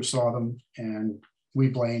surface crew saw them, and we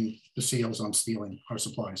blame the seals on stealing our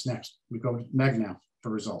supplies. Next, we go to Meg now for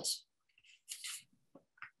results.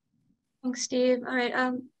 Thanks, Steve. All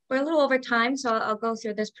right, we're a little over time, so I'll go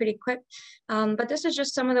through this pretty quick. But this is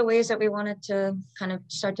just some of the ways that we wanted to kind of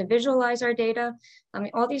start to visualize our data. I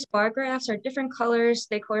mean, all these bar graphs are different colors.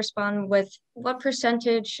 They correspond with what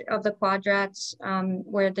percentage of the quadrats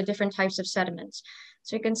were the different types of sediments.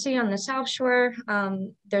 So you can see on the South Shore,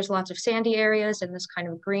 there's lots of sandy areas in this kind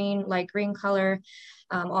of green, light green color.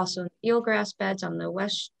 Also eelgrass beds on the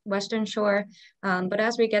Western Shore. But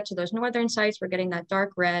as we get to those northern sites, we're getting that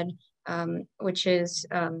dark red, which is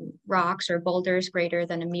rocks or boulders greater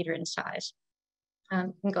than 1 meter in size.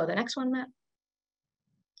 You can go to the next one, Matt.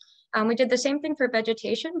 We did the same thing for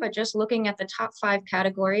vegetation, but just looking at the top 5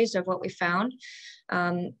 categories of what we found.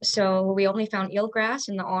 So we only found eelgrass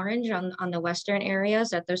in the orange on the western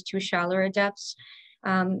areas at those 2 shallower depths.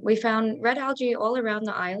 We found red algae all around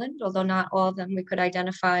the island, although not all of them we could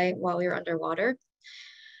identify while we were underwater.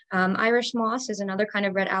 Irish moss is another kind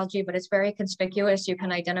of red algae, but it's very conspicuous. You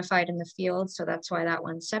can identify it in the field, so that's why that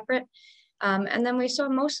one's separate. And then we saw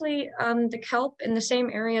mostly the kelp in the same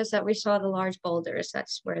areas that we saw the large boulders.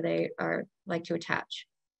 That's where they are like to attach.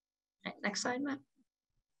 Right, next slide, Matt.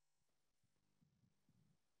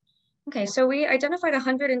 Okay, so we identified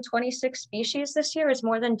 126 species this year. It's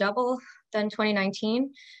more than double than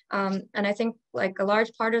 2019. And I think like a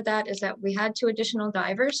large part of that is that we had 2 additional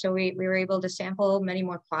divers. So we were able to sample many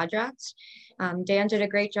more quadrats. Dan did a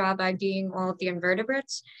great job IDing all of the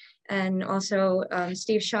invertebrates. And also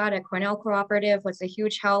Steve Schott at Cornell Cooperative was a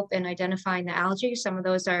huge help in identifying the algae. Some of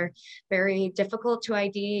those are very difficult to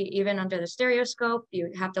ID even under the stereoscope.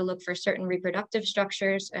 You have to look for certain reproductive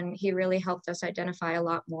structures, and he really helped us identify a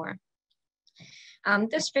lot more.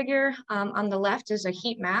 This figure on the left is a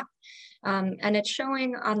heat map, and it's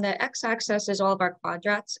showing on the x-axis is all of our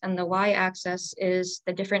quadrats, and the y-axis is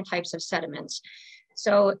the different types of sediments.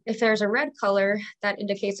 So if there's a red color, that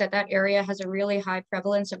indicates that that area has a really high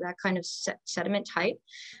prevalence of that kind of sediment type.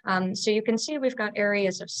 So you can see we've got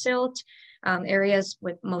areas of silt, areas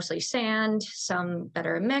with mostly sand, some that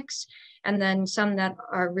are a mix, and then some that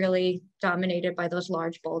are really dominated by those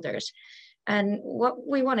large boulders. And what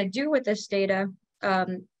we want to do with this data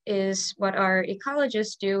is what our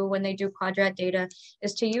ecologists do when they do quadrat data,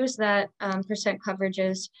 is to use that percent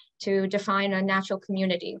coverages to define a natural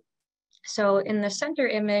community. So in the center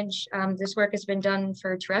image, this work has been done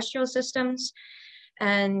for terrestrial systems,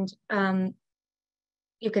 and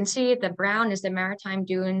you can see the brown is the maritime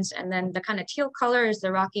dunes, and then the kind of teal color is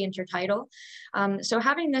the rocky intertidal. So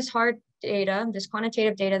having this hard data, this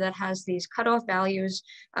quantitative data that has these cutoff values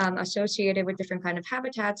associated with different kind of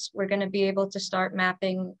habitats, we're going to be able to start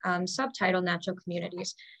mapping subtidal natural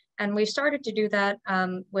communities. And we've started to do that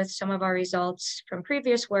with some of our results from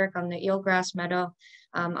previous work on the eelgrass meadow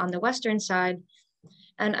on the western side.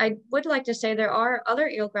 And I would like to say there are other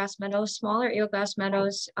eelgrass meadows, smaller eelgrass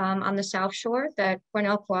meadows on the South Shore that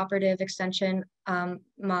Cornell Cooperative Extension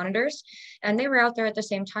monitors. And they were out there at the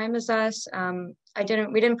same time as us. We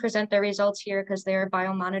didn't present their results here because their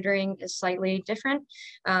biomonitoring is slightly different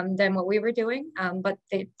than what we were doing, but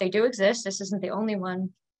they do exist. This isn't the only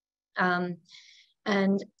one.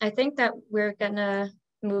 And I think that we're gonna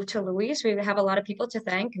move to Louise. We have a lot of people to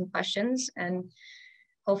thank and questions, and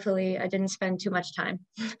hopefully I didn't spend too much time.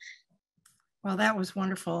 Well, that was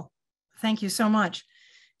wonderful. Thank you so much.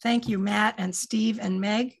 Thank you, Matt and Steve and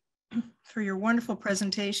Meg, for your wonderful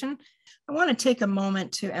presentation. I want to take a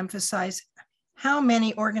moment to emphasize how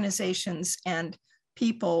many organizations and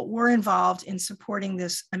people were involved in supporting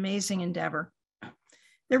this amazing endeavor.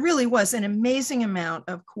 There really was an amazing amount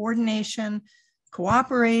of coordination,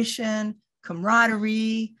 cooperation,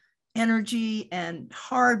 camaraderie, energy, and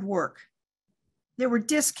hard work. There were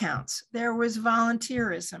discounts, there was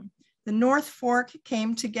volunteerism. The North Fork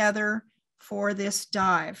came together for this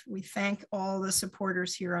dive. We thank all the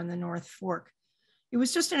supporters here on the North Fork. It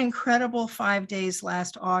was just an incredible 5 days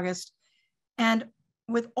last August. And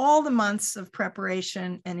with all the months of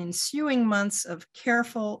preparation and ensuing months of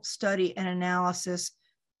careful study and analysis,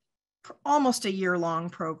 almost a year-long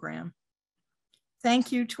program.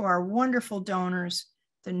 Thank you to our wonderful donors,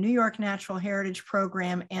 the New York Natural Heritage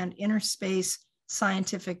Program and Interspace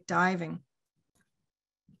Scientific Diving.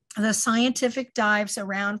 The scientific dives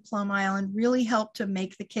around Plum Island really helped to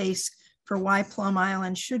make the case for why Plum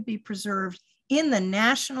Island should be preserved in the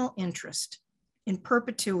national interest in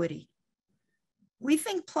perpetuity. We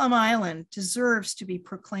think Plum Island deserves to be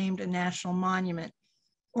proclaimed a national monument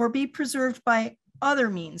or be preserved by other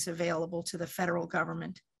means available to the federal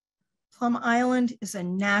government. Plum Island is a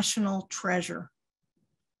national treasure.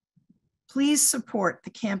 Please support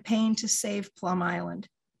the campaign to save Plum Island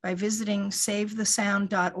by visiting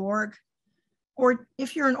savethesound.org, or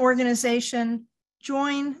if you're an organization,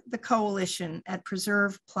 join the coalition at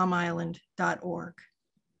preserveplumisland.org.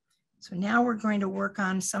 So now we're going to work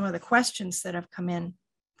on some of the questions that have come in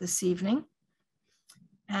this evening.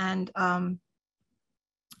 And I'm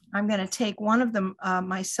going to take one of them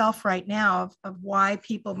myself right now of why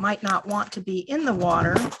people might not want to be in the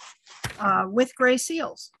water with gray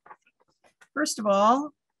seals. First of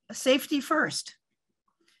all, safety first.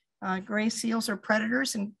 Gray seals are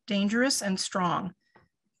predators and dangerous and strong,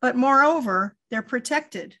 but moreover, they're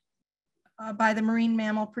protected by the marine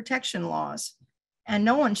mammal protection laws, and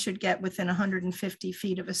no one should get within 150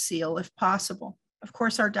 feet of a seal if possible. Of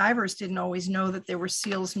course, our divers didn't always know that there were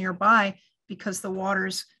seals nearby because the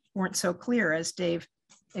waters weren't so clear, as Dave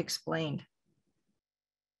explained.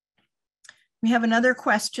 We have another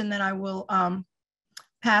question that I will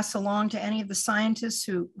pass along to any of the scientists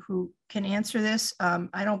who can answer this.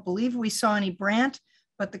 I don't believe we saw any brant,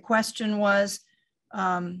 but the question was,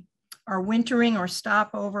 are wintering or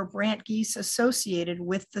stopover brant geese associated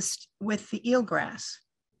with the eelgrass?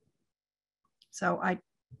 So I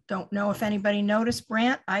don't know if anybody noticed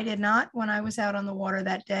brant. I did not when I was out on the water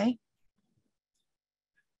that day.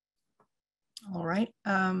 All right,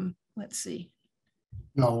 let's see.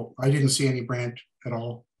 No, I didn't see any brant at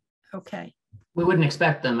all. Okay. We wouldn't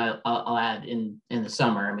expect them, I'll add, in the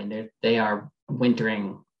summer. I mean, they are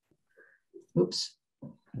wintering, oops.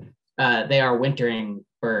 They are wintering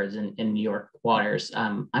birds in New York waters.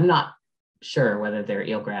 I'm not sure whether they're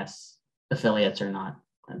eelgrass affiliates or not,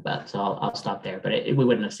 but so I'll stop there. But we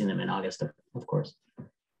wouldn't have seen them in August, of course.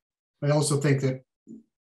 I also think that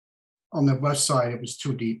on the west side, it was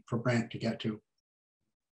too deep for brant to get to.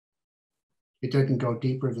 It didn't go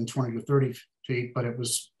deeper than 20 to 30 feet, but it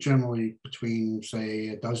was generally between, say,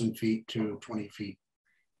 a dozen feet to 20 feet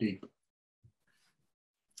deep.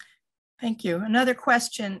 Thank you. Another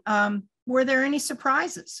question. Were there any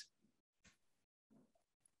surprises?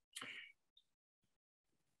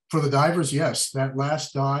 For the divers, yes. That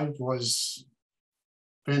last dive was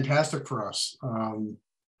fantastic for us.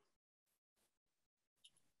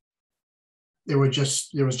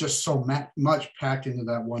 there was just so much packed into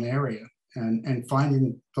that one area. And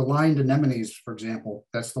finding the lined anemones, for example,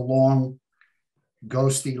 that's the long,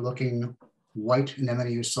 ghosty looking white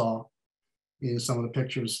anemone you saw in some of the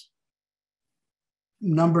pictures,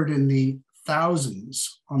 numbered in the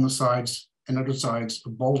thousands on the sides and undersides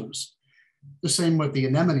of boulders. The same with the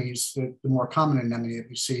anemones, the more common anemone that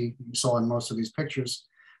you saw in most of these pictures,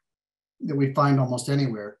 that we find almost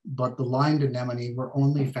anywhere. But the lined anemone were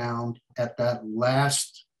only found at that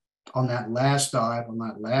last, on that last dive, on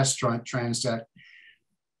that last transect.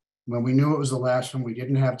 When we knew it was the last one, we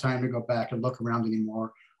didn't have time to go back and look around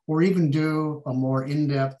anymore, or even do a more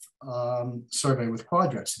in-depth survey with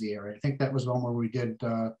quadrets of the area. I think that was one where we did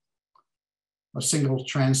a single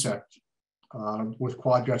transect with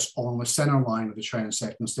quadrets along the center line of the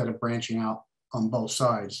transect instead of branching out on both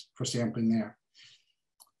sides for sampling there.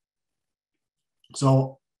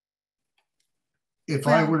 So if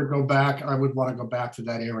I were to go back, I would want to go back to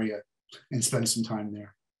that area and spend some time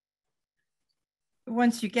there.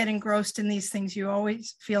 Once you get engrossed in these things, you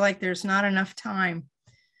always feel like there's not enough time.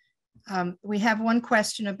 We have one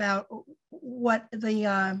question about what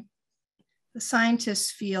the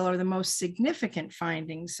scientists feel are the most significant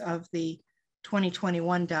findings of the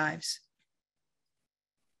 2021 dives.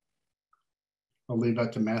 I'll leave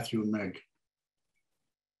that to Matthew and Meg.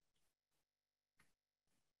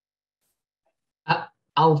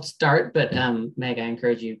 I'll start, but Meg, I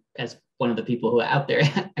encourage you, as one of the people who are out there,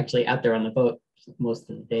 actually out there on the boat most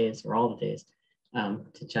of the days or all the days,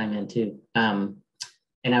 to chime in too.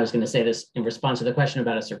 And I was going to say this in response to the question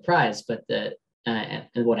about a surprise, but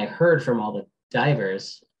and what I heard from all the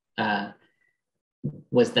divers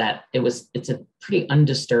was that it's a pretty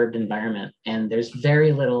undisturbed environment, and there's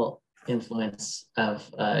very little influence of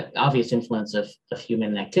obvious influence of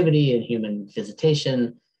human activity and human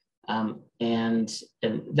visitation. And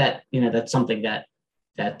that, that's something that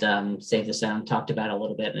Save the Sound talked about a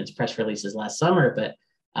little bit in its press releases last summer, but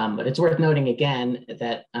it's worth noting again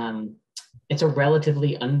that it's a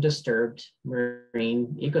relatively undisturbed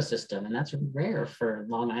marine ecosystem, and that's rare for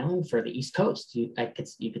Long Island, for the East Coast. You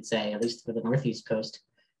could say, at least for the Northeast Coast,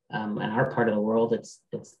 and our part of the world,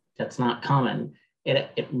 that's not common.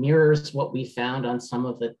 It mirrors what we found on some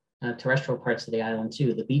of the terrestrial parts of the island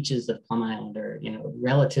too. The beaches of Plum Island are,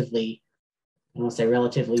 relatively, I won't say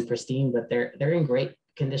relatively pristine, but they're in great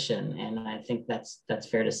condition. And I think that's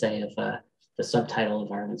fair to say of the subtidal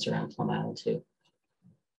environments around Plum Island too.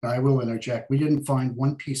 I will interject. We didn't find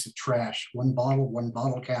one piece of trash, one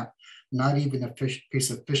bottle cap, not even a piece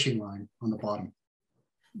of fishing line on the bottom.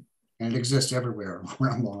 And it exists everywhere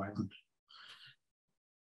around Long Island.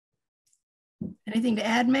 Anything to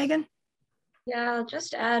add, Megan? Yeah, I'll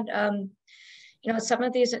just add, some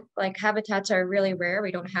of these habitats are really rare.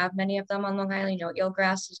 We don't have many of them on Long Island.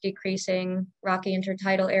 Eelgrass is decreasing, rocky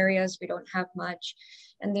intertidal areas, we don't have much.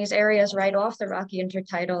 And these areas right off the rocky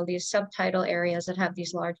intertidal, these subtidal areas that have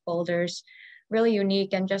these large boulders, really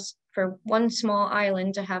unique. And just for one small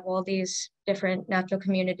island to have all these different natural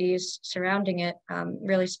communities surrounding it,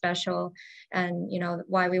 really special. And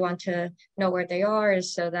why we want to know where they are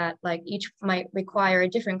is so that each might require a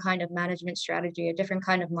different kind of management strategy, a different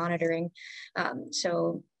kind of monitoring.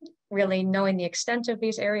 So really knowing the extent of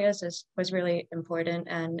these areas was really important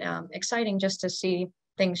and exciting just to see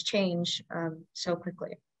things change so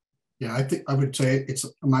quickly. Yeah, I think I would say it's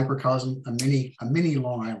a microcosm, a mini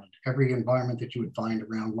Long Island. Every environment that you would find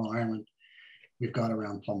around Long Island, we've got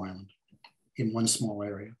around Plum Island in one small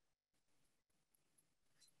area.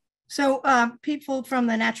 So people from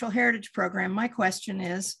the Natural Heritage Program, my question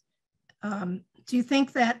is, do you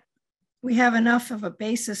think that we have enough of a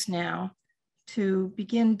basis now to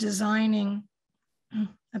begin designing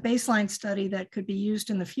a baseline study that could be used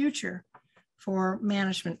in the future for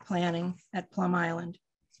management planning at Plum Island?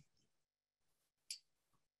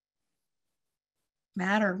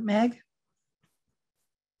 Matt or Meg?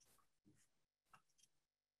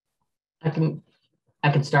 I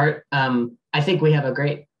can start. I think we have a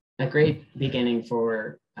great beginning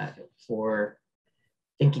for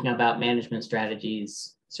thinking about management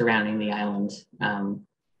strategies surrounding the island.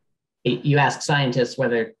 You ask scientists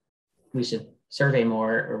whether we should survey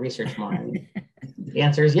more or research more. And the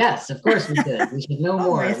answer is yes, of course we should. We should know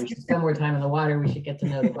more. We should spend more time in the water. We should get to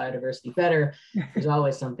know the biodiversity better. There's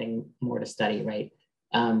always something more to study, right?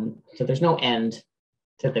 So there's no end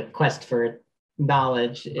to the quest for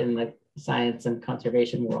knowledge in the science and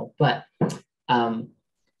conservation world. But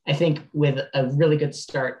I think with a really good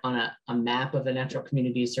start on a map of the natural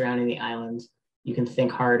communities surrounding the island, you can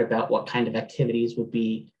think hard about what kind of activities would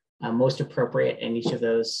be most appropriate in each of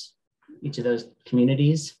those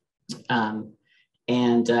communities.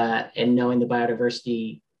 and knowing the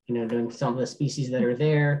biodiversity, knowing some of the species that are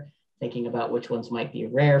there, thinking about which ones might be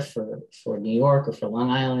rare for New York or for Long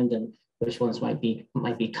Island, and which ones might be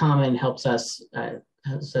common, helps us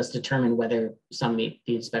determine whether some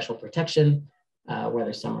need special protection,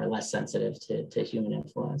 whether some are less sensitive to human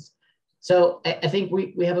influence. So I think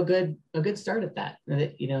we have a good start at that.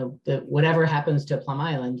 Whatever happens to Plum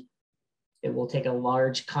Island, it will take a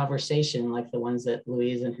large conversation like the ones that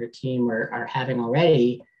Louise and her team are having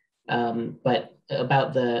already, but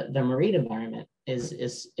about the marine environment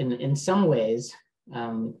is in some ways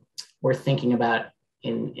we're thinking about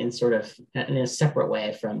in sort of in a separate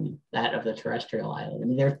way from that of the terrestrial island. I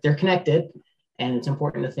mean, they're connected, and it's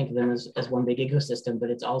important to think of them as one big ecosystem, but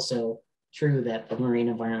it's also true that the marine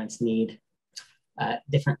environments need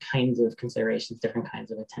different kinds of considerations, different kinds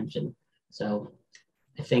of attention. So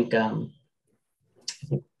I think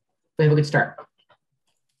we have a good start.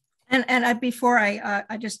 And before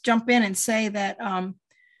I just jump in and say that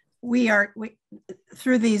we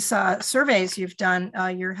through these surveys you've done,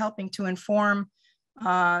 you're helping to inform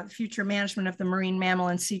future management of the marine mammal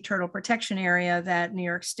and sea turtle protection area that New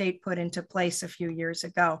York State put into place a few years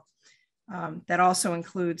ago. That also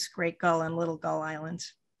includes Great Gull and Little Gull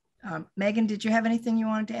Islands. Megan, did you have anything you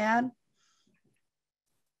wanted to add?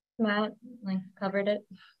 Matt, covered it.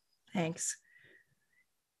 Thanks.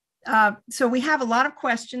 So we have a lot of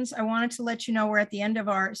questions. I wanted to let you know we're at the end of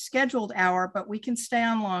our scheduled hour, but we can stay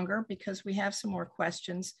on longer because we have some more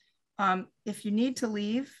questions. If you need to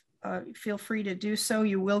leave, feel free to do so.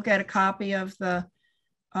 You will get a copy of the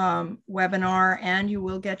webinar, and you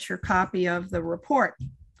will get your copy of the report.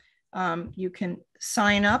 You can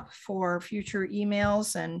sign up for future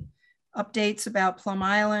emails and updates about Plum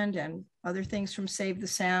Island and other things from Save the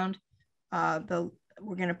Sound.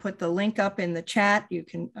 We're going to put the link up in the chat. You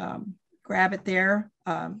can grab it there,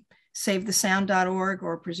 savethesound.org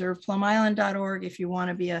or preserveplumisland.org if you want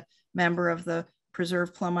to be a member of the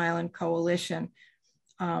Preserve Plum Island Coalition.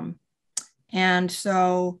 And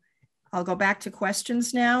so I'll go back to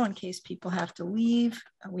questions now in case people have to leave.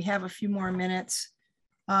 We have a few more minutes.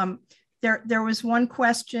 There was one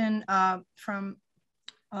question from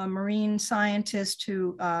a marine scientist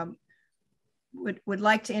who would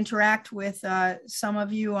like to interact with some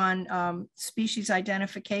of you on species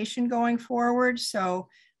identification going forward. So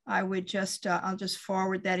I would just, I'll just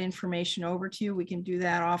forward that information over to you. We can do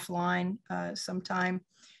that offline sometime.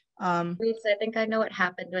 Lisa, I think I know what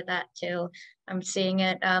happened with that too. I'm seeing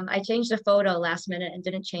it. I changed the photo last minute and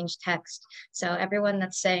didn't change text. So everyone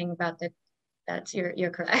that's saying about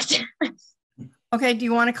you're correct. Okay, do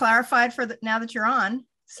you want to clarify it now that you're on?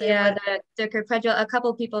 Yeah, the Crepedula, a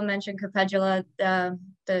couple people mentioned Crepedula,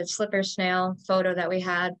 the slipper snail photo that we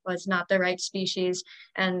had was not the right species.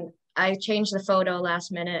 And I changed the photo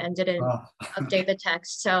last minute and didn't update the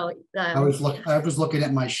text. So I was looking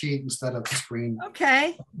at my sheet instead of the screen.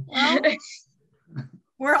 Okay, well,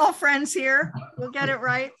 we're all friends here. We'll get it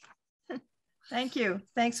right. Thank you.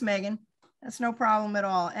 Thanks, Megan. That's no problem at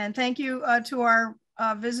all. And thank you to our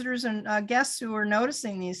visitors and guests who are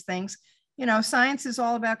noticing these things. You know, science is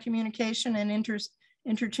all about communication and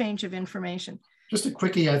interchange of information. Just a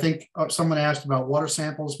quickie, I think someone asked about water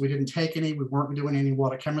samples. We didn't take any. We weren't doing any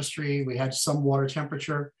water chemistry. We had some water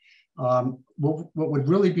temperature. What would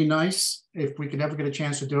really be nice, if we could ever get a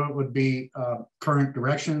chance to do it, would be current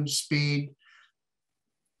direction, speed,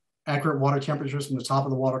 accurate water temperatures from the top of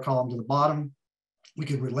the water column to the bottom. We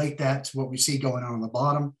could relate that to what we see going on the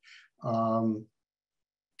bottom.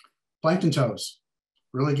 Plankton toes.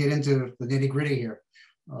 Really get into the nitty gritty here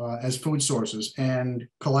as food sources and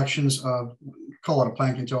collections of, call it a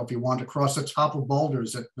plankton toe if you want, across the top of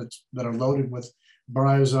boulders that are loaded with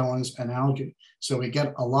bryozoans and algae. So we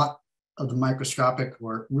get a lot of the microscopic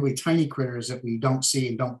or really tiny critters that we don't see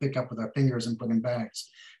and don't pick up with our fingers and put in bags.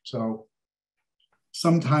 So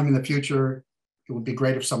sometime in the future, it would be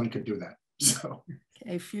great if someone could do that. So.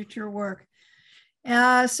 Okay, future work.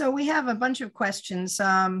 So we have a bunch of questions.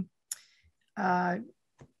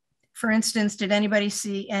 For instance, did anybody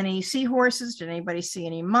see any seahorses? Did anybody see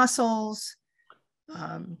any mussels?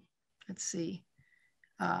 Let's see.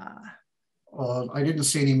 I didn't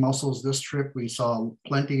see any mussels this trip. We saw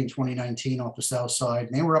plenty in 2019 off the south side,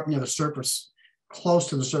 and they were up near the surface, close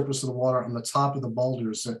to the surface of the water on the top of the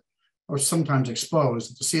boulders that are sometimes exposed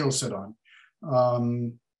that the seals sit on.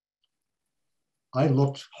 I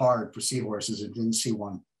looked hard for seahorses and didn't see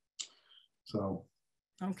one. So.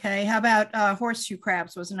 Okay, how about horseshoe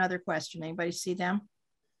crabs was another question. Anybody see them?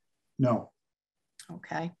 No.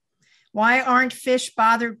 Okay. Why aren't fish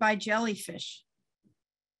bothered by jellyfish?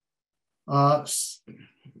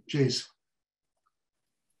 Geez.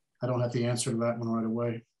 I don't have the answer to that one right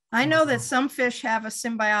away. I know that some fish have a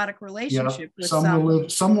symbiotic relationship with some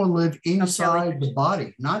will live inside jellyfish. the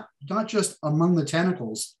body, not just among the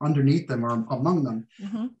tentacles underneath them or among them,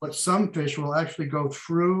 but some fish will actually go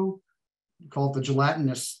through, called the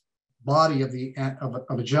gelatinous body of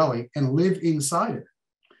a jelly, and live inside it.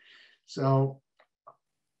 So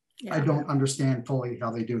Yeah. I don't understand fully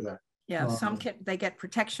how they do that. Yeah, they get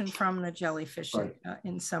protection from the jellyfish right.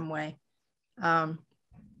 In some way.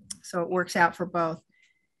 So it works out for both.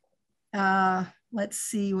 Let's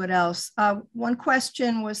see what else. One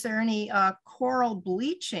question, was there any coral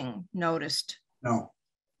bleaching noticed? No.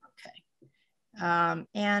 Okay.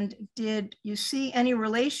 And did you see any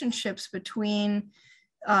relationships between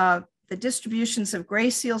the distributions of gray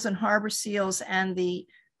seals and harbor seals and the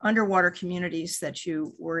underwater communities that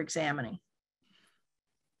you were examining?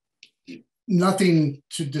 Nothing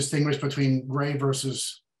to distinguish between gray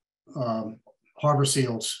versus harbor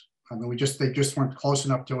seals. I mean, they just weren't close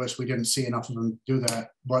enough to us. We didn't see enough of them do that,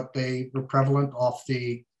 but they were prevalent off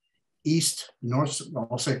the north,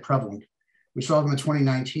 I'll say prevalent. We saw them in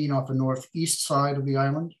 2019 off the northeast side of the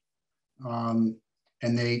island.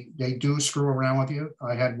 And they do screw around with you.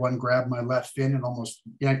 I had one grab my left fin and almost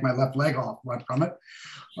yanked my left leg off right from it.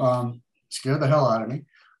 Scared the hell out of me.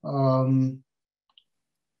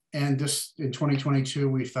 And this in 2022,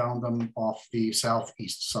 we found them off the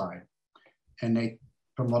southeast side. And they,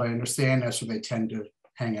 from what I understand, that's where they tend to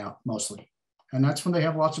hang out mostly. And that's when they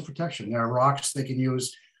have lots of protection. There are rocks they can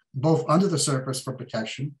use both under the surface for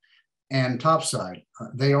protection and topside.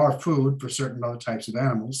 They are food for certain other types of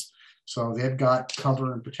animals. So they've got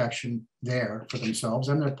cover and protection there for themselves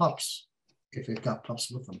and their pups, if they've got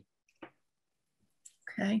pups with them.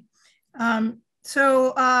 Okay.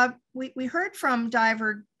 So we heard from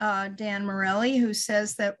diver Dan Morelli, who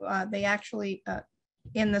says that they actually,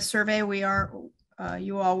 in the survey,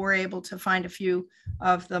 you all were able to find a few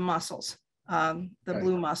of the mussels, the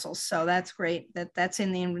blue mussels. So that's great that's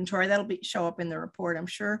in the inventory. That'll show up in the report, I'm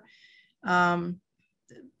sure.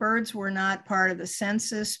 Birds were not part of the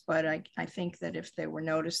census, but I think that if they were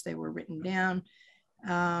noticed, they were written down.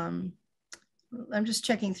 I'm just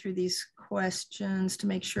checking through these questions to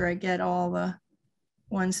make sure I get all the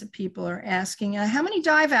ones that people are asking. How many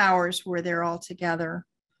dive hours were there altogether?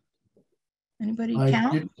 Anybody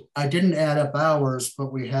count? I didn't add up hours,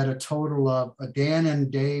 but we had a total of Dan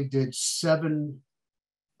and Dave did 7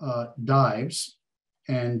 dives,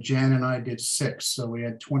 and Jan and I did 6. So we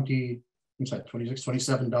had 26,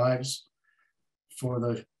 27 dives for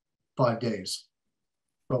the 5 days.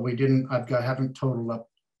 But we didn't, haven't totaled up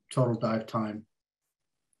total dive time.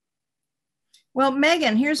 Well,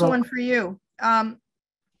 Megan, here's one for you.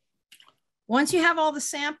 Once you have all the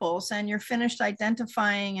samples and you're finished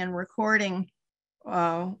identifying and recording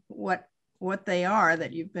what they are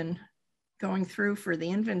that you've been going through for the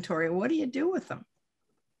inventory, what do you do with them?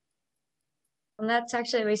 And that's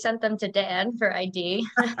actually, we sent them to Dan for ID.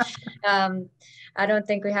 I don't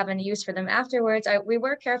think we have any use for them afterwards. We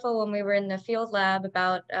were careful when we were in the field lab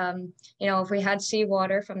about, if we had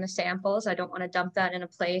seawater from the samples, I don't want to dump that in a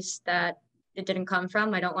place that it didn't come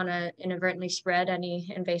from. I don't want to inadvertently spread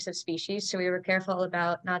any invasive species. So we were careful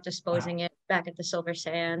about not disposing it back at the silver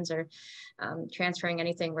sands or transferring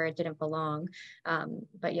anything where it didn't belong.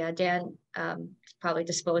 But yeah, Dan probably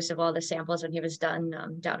disposed of all the samples when he was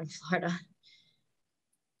done down in Florida.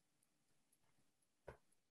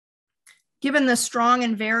 Given the strong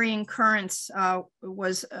and varying currents,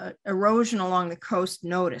 was erosion along the coast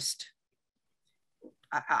noticed?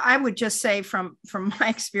 I would just say from my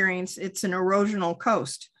experience, it's an erosional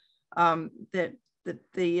coast. The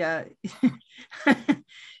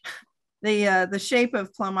shape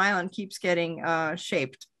of Plum Island keeps getting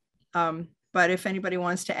shaped. But if anybody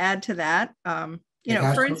wants to add to that,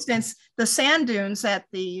 for instance, the sand dunes at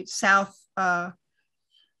the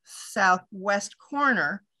southwest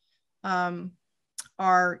corner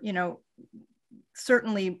are,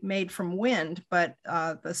 certainly made from wind, but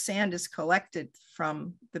the sand is collected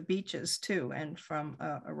from the beaches too, and from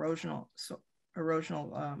erosional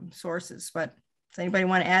sources. But does anybody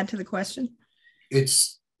want to add to the question?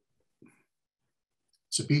 It's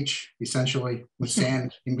a beach, essentially, with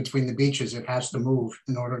sand in between the beaches. It has to move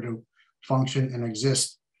in order to function and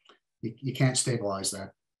exist. You can't stabilize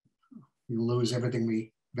that. You lose everything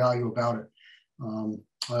we value about it.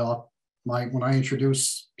 When I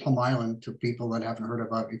introduce Plum Island to people that haven't heard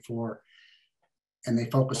about it before, and they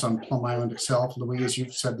focus on Plum Island itself, Louise,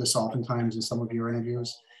 you've said this oftentimes in some of your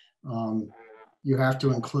interviews, you have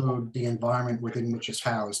to include the environment within which it's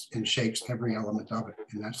housed and shapes every element of it,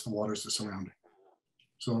 and that's the waters that surround it.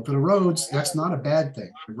 So if it erodes, that's not a bad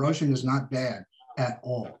thing. Erosion is not bad at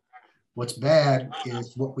all. What's bad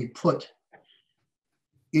is what we put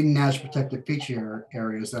in national protected feature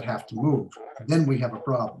areas that have to move. Then we have a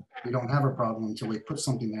problem. We don't have a problem until we put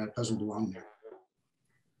something that doesn't belong there.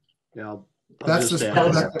 Yeah, I'll That's the just add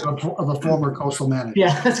perspective of a former coastal manager.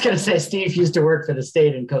 Yeah, I was going to say, Steve used to work for the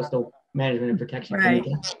state in coastal management and protection. Right.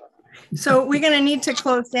 So we're going to need to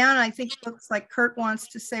close down. I think it looks like Kurt wants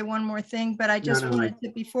to say one more thing, but I just wanted to,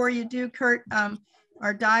 before you do, Kurt,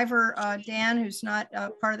 our diver, Dan, who's not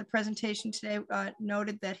part of the presentation today,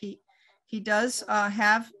 noted that he does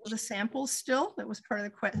have the samples still. That was part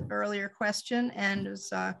of the earlier question, and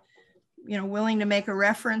is willing to make a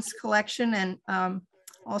reference collection, and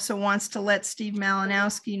also wants to let Steve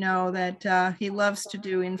Malinowski know that he loves to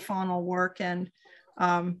do in-faunal work, and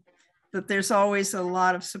that there's always a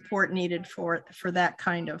lot of support needed for that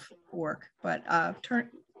kind of work. But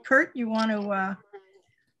Kurt, you want to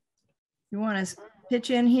pitch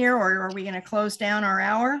in here, or are we going to close down our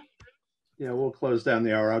hour? Yeah, we'll close down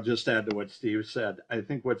the hour. I'll just add to what Steve said. I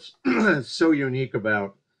think what's so unique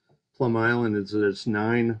about Plum Island is that it's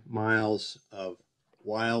 9 miles of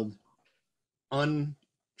wild,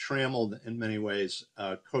 untrammeled in many ways,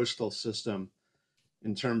 coastal system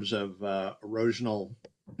in terms of erosional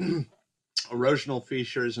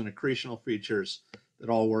features and accretional features that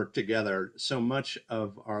all work together. So much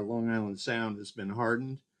of our Long Island Sound has been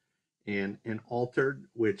hardened and altered,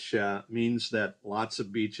 which means that lots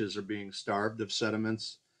of beaches are being starved of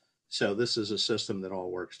sediments. So this is a system that all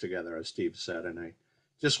works together, as Steve said. And I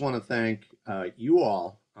just want to thank you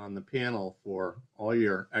all on the panel for all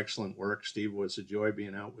your excellent work. Steve, was a joy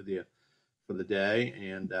being out with you for the day.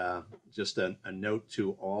 And just a note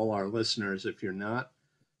to all our listeners, if you're not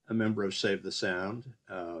a member of Save the Sound,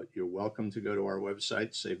 you're welcome to go to our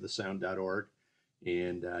website, savethesound.org,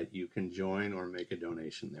 and you can join or make a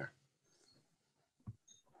donation there.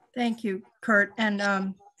 Thank you, Kurt.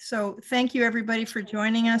 And so thank you, everybody, for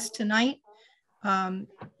joining us tonight.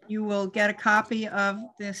 You will get a copy of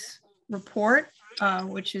this report,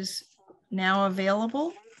 which is now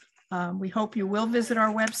available. We hope you will visit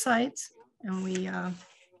our websites, and we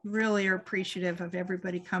really are appreciative of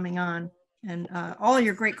everybody coming on, and all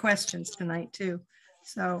your great questions tonight, too.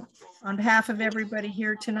 So on behalf of everybody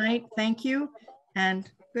here tonight, thank you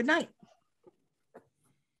and good night.